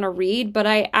I would want to read. But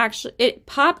it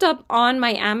popped up on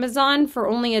my Amazon for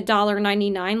only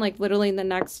 $1.99, like literally the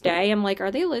next day. I'm like, are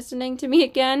they listening to me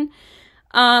again?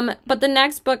 But the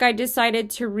next book I decided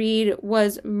to read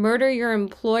was Murder Your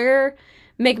Employer,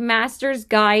 McMaster's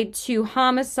Guide to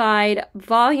Homicide,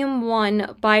 Volume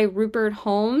 1 by Rupert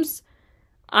Holmes.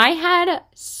 I had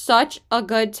such a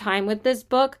good time with this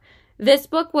book. This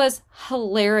book was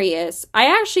hilarious. I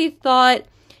actually thought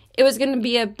it was going to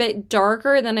be a bit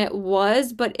darker than it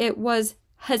was, but it was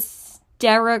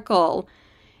hysterical.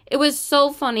 It was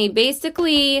so funny.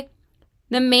 Basically,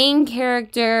 the main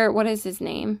character, what is his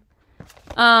name?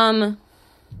 Why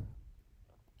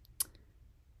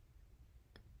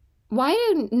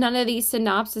do none of these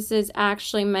synopsises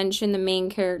actually mention the main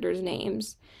character's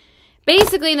names?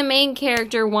 Basically, the main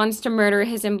character wants to murder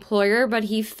his employer, but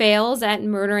he fails at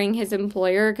murdering his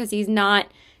employer because he's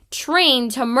not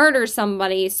trained to murder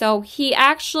somebody. So he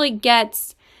actually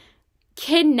gets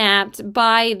kidnapped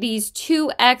by these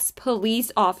two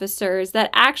ex-police officers that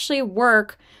actually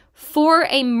work for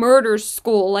a murder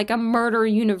school, like a murder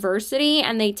university,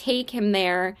 and they take him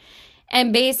there.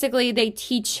 And basically, they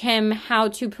teach him how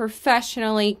to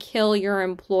professionally kill your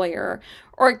employer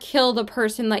or kill the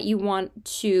person that you want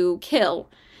to kill.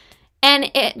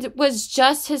 And it was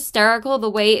just hysterical the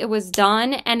way it was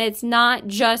done. And it's not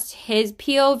just his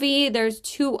POV. There's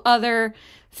two other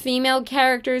female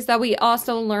characters that we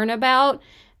also learn about,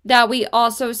 that we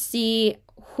also see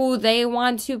who they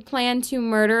want to plan to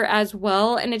murder as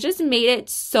well. And it just made it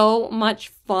so much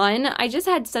fun. I just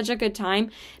had such a good time.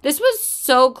 This was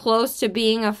so close to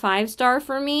being a 5-star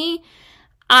for me.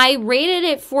 I rated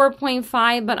it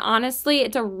 4.5, but honestly,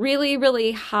 it's a really,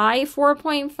 really high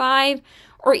 4.5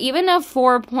 or even a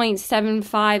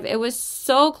 4.75. It was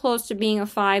so close to being a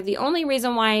 5. The only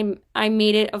reason why I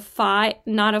made it a 5,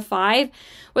 not a 5,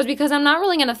 was because I'm not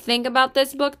really going to think about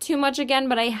this book too much again,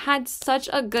 but I had such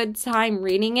a good time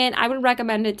reading it. I would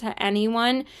recommend it to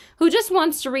anyone who just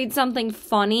wants to read something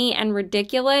funny and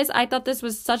ridiculous. I thought this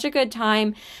was such a good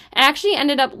time. I actually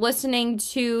ended up listening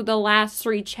to the last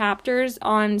 3 chapters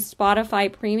on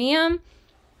Spotify Premium,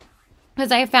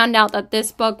 because I found out that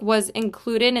this book was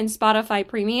included in Spotify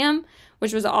Premium,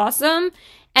 which was awesome.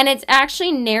 And it's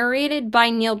actually narrated by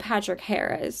Neil Patrick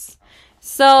Harris.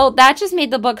 So that just made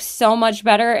the book so much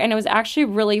better. And it was actually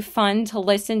really fun to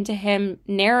listen to him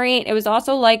narrate. It was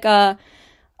also like a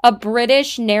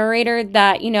British narrator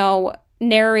that, you know,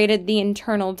 narrated the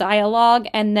internal dialogue.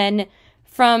 And then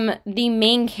from the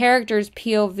main character's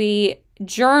POV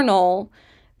journal,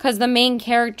 because the main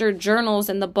character journals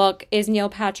in the book is Neil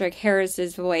Patrick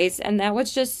Harris's voice. And that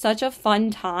was just such a fun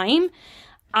time.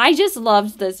 I just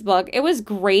loved this book. It was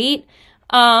great.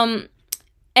 And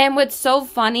what's so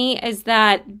funny is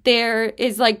that there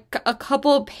is like a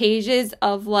couple of pages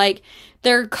of like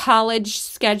their college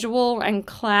schedule and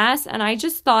class. And I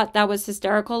just thought that was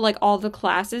hysterical. Like all the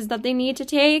classes that they need to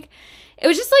take. It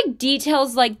was just like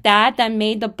details like that that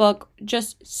made the book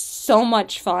just so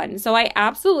much fun. So I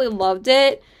absolutely loved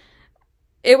it.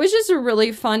 It was just a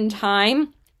really fun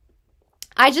time.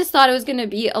 I just thought it was going to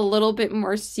be a little bit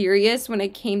more serious when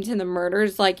it came to the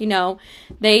murders. Like, you know,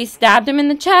 they stabbed him in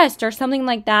the chest or something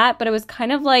like that. But it was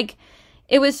kind of like,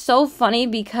 it was so funny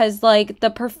because like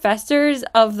the professors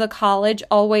of the college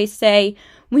always say,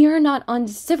 we are not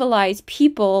uncivilized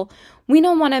people. We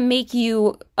don't want to make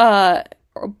you,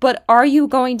 but are you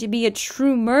going to be a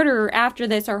true murderer after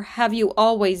this, or have you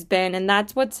always been? And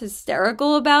that's what's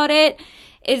hysterical about it,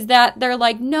 is that they're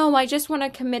like, no, I just want to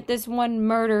commit this one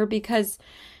murder because,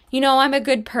 you know, I'm a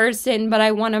good person, but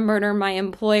I want to murder my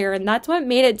employer. And that's what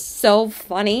made it so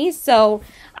funny. So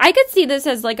I could see this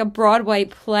as like a Broadway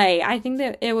play. I think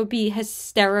that it would be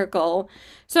hysterical.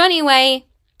 So anyway,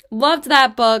 loved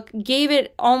that book. Gave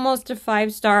it almost a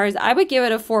 5 stars. I would give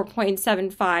it a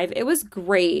 4.75. It was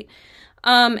great.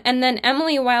 And then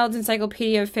Emily Wilde's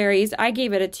Encyclopedia of Fairies, I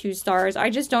gave it a 2 stars. I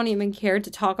just don't even care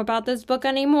to talk about this book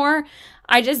anymore.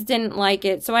 I just didn't like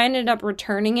it. So I ended up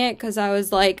returning it because I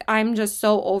was like, I'm just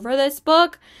so over this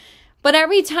book. But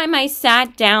every time I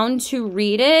sat down to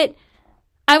read it,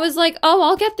 I was like, oh,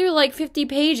 I'll get through like 50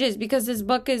 pages because this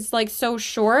book is like so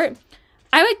short.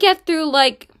 I would get through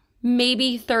like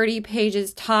maybe 30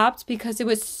 pages tops because it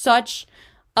was such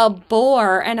a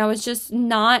bore and I was just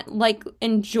not like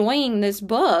enjoying this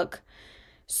book.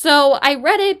 So I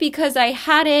read it because I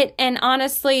had it, and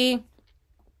honestly,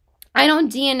 I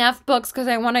don't DNF books because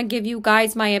I want to give you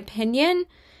guys my opinion,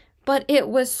 but it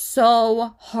was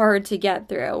so hard to get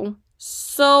through.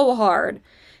 So hard.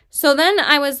 So then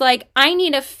I was like, I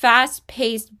need a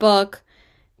fast-paced book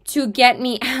to get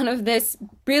me out of this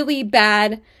really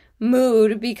bad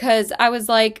mood, because I was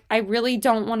like, I really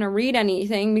don't want to read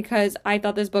anything because I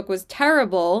thought this book was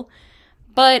terrible.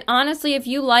 But honestly, if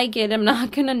you like it, I'm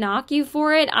not gonna knock you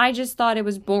for it. I just thought it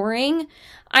was boring.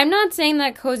 I'm not saying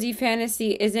that cozy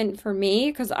fantasy isn't for me,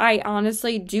 because I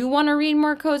honestly do want to read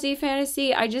more cozy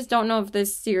fantasy. I just don't know if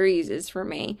this series is for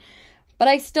me. But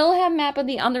I still have Map of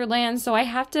the Underlands, so I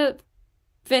have to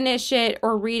finish it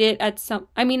or read it at some,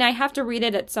 I have to read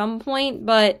it at some point,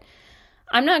 but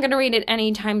I'm not going to read it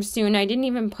anytime soon. I didn't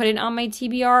even put it on my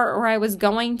TBR, or I was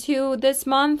going to this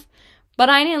month. But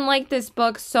I didn't like this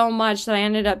book so much that I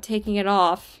ended up taking it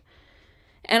off.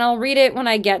 And I'll read it when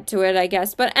I get to it, I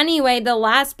guess. But anyway, the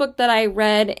last book that I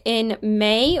read in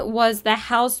May was The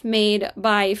Housemaid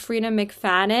by Frida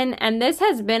McFadden. And this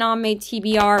has been on my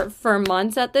TBR for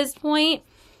months at this point.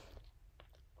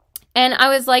 And I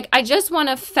was like, I just want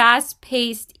a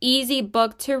fast-paced, easy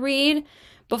book to read,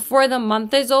 before the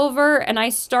month is over. And I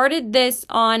started this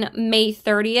on May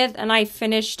 30th and I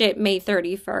finished it May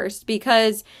 31st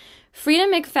because Frida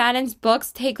McFadden's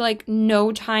books take like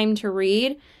no time to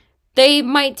read. They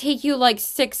might take you like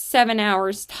 6-7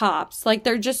 hours tops. Like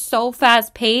they're just so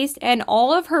fast paced, and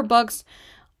all of her books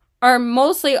are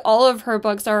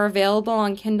available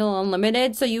on Kindle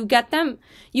Unlimited. So you get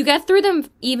through them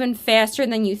even faster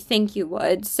than you think you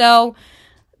would. So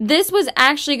this was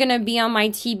actually going to be on my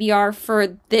TBR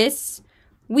for this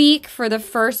week, for the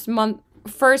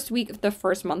first week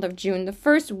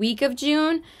of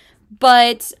June.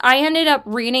 But I ended up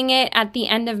reading it at the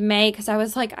end of May because I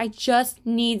was like, I just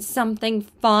need something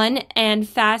fun and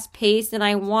fast-paced, and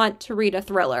I want to read a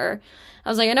thriller. I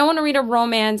was like, I don't want to read a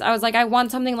romance. I was like, I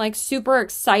want something like super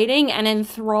exciting and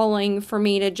enthralling for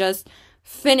me to just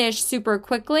finish super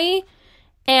quickly.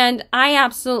 And I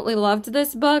absolutely loved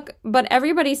this book, but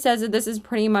everybody says that this is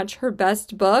pretty much her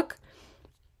best book.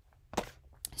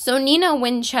 So Nina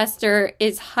Winchester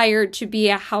is hired to be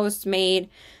a housemaid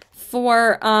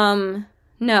for,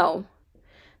 no,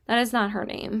 that is not her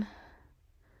name.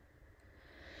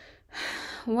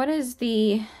 What is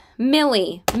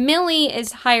Millie. Millie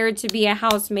is hired to be a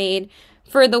housemaid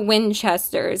for the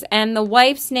Winchesters, and the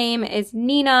wife's name is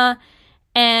Nina,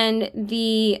 and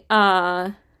the,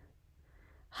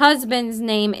 husband's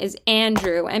name is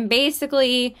Andrew. And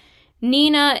basically,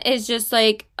 Nina is just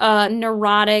like a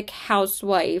neurotic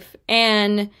housewife,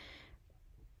 and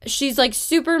she's like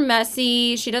super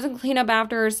messy. She doesn't clean up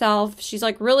after herself. She's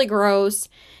like really gross.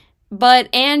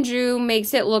 But Andrew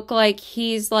makes it look like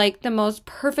he's like the most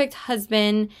perfect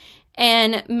husband.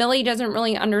 And Millie doesn't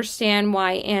really understand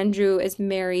why Andrew is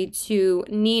married to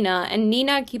Nina. And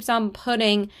Nina keeps on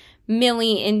putting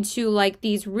Millie into like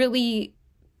these really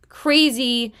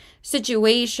crazy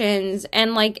situations.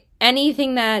 And like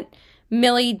anything that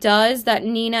Millie does that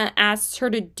Nina asks her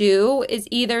to do is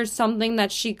either something that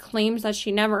she claims that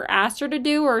she never asked her to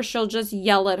do, or she'll just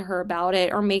yell at her about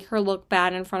it or make her look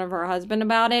bad in front of her husband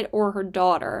about it, or her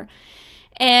daughter.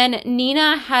 And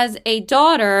Nina has a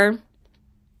daughter,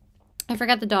 I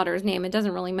forgot the daughter's name, it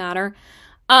doesn't really matter,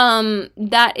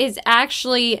 that is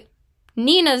actually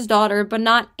Nina's daughter, but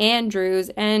not Andrew's,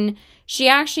 and she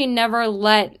actually never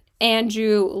let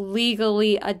Andrew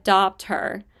legally adopt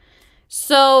her.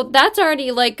 So that's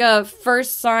already like a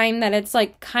first sign that it's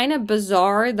like kind of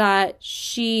bizarre that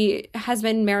she has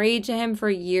been married to him for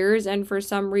years, and for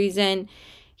some reason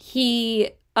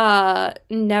he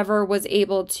never was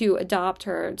able to adopt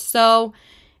her. So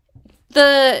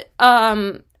the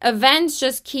events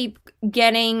just keep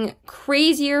getting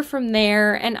crazier from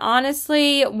there, and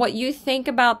honestly, what you think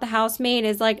about the housemaid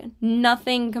is like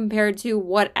nothing compared to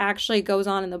what actually goes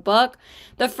on in the book.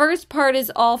 The first part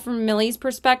is all from Millie's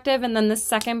perspective, and then the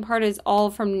second part is all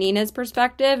from Nina's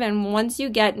perspective, and once you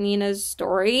get Nina's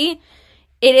story,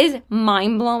 it is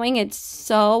mind-blowing. It's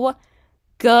so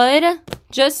good.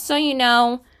 Just so you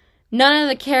know, none of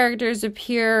the characters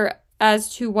appear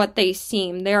as to what they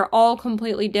seem. They're all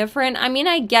completely different. I mean,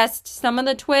 I guessed some of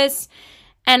the twists,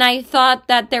 and I thought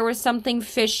that there was something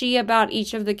fishy about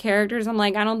each of the characters. I'm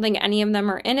like, I don't think any of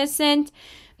them are innocent.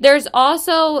 There's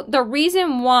also the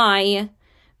reason why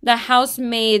the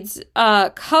housemaid's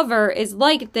cover is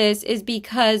like this is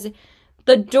because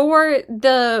the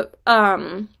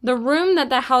room that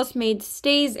the housemaid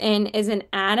stays in is an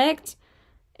attic.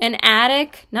 An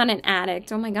attic.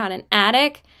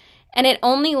 And it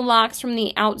only locks from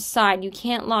the outside. You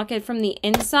can't lock it from the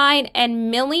inside.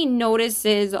 And Millie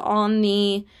notices on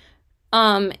the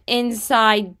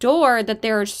inside door that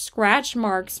there are scratch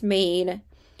marks made.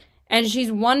 And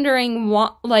she's wondering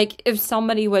what, like, if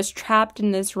somebody was trapped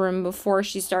in this room before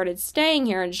she started staying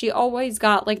here. And she always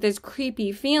got like this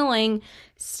creepy feeling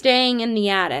staying in the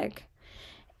attic.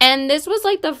 And this was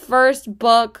like the first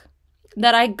book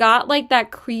that I got like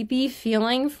that creepy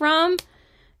feeling from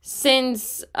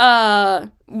since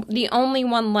the only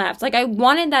one left. Like, I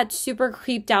wanted that super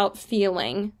creeped out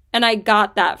feeling, and I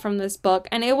got that from this book,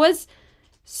 and it was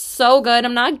so good.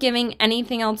 I'm not giving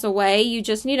anything else away. You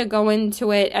just need to go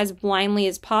into it as blindly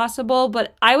as possible,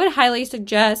 but I would highly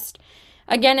suggest,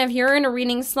 again, if you're in a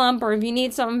reading slump or if you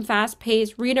need something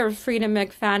fast-paced, read a Frida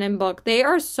McFadden book. They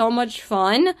are so much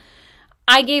fun.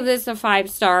 I gave this a 5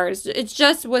 stars. It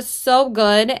just was so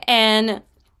good, and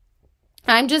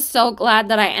I'm just so glad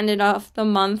that I ended off the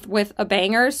month with a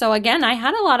banger. So again, I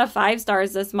had a lot of 5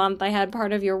 stars this month. I had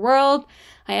Part of Your World.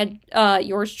 I had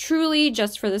Yours Truly,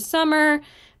 Just for the Summer,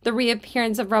 The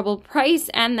Reappearance of Rebel Price,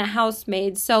 and The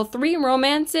Housemaid. So 3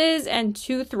 romances and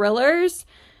 2 thrillers.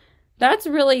 That's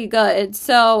really good.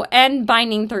 So, and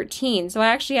Binding 13. So I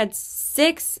actually had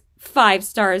 6 5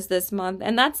 stars this month,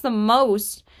 and that's the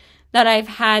most that I've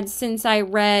had since I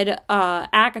read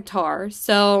ACOTAR.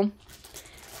 So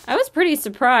I was pretty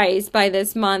surprised by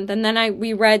this month. And then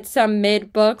we read some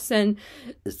mid books and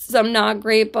some not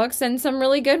great books and some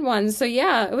really good ones. So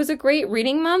yeah, it was a great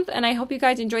reading month, and I hope you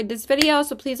guys enjoyed this video.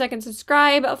 So please like and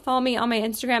subscribe. Follow me on my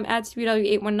Instagram at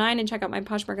CBW819 and check out my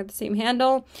Poshmark at the same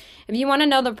handle. If you want to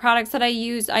know the products that I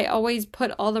use, I always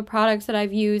put all the products that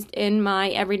I've used in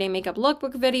my everyday makeup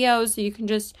lookbook video, so you can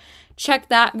just check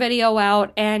that video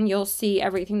out and you'll see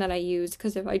everything that I use,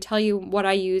 because if I tell you what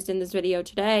I used in this video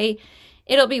today,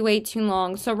 it'll be way too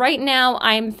long. So right now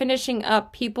I'm finishing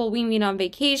up People We Meet on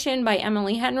Vacation by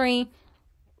Emily Henry,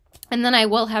 and then I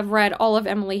will have read all of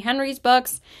Emily Henry's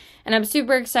books, and I'm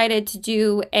super excited to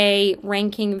do a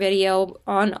ranking video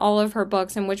on all of her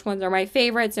books and which ones are my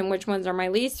favorites and which ones are my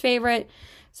least favorite.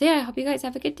 So yeah, I hope you guys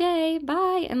have a good day.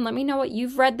 Bye, and let me know what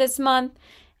you've read this month.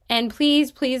 And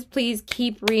please, please, please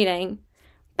keep reading.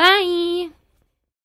 Bye!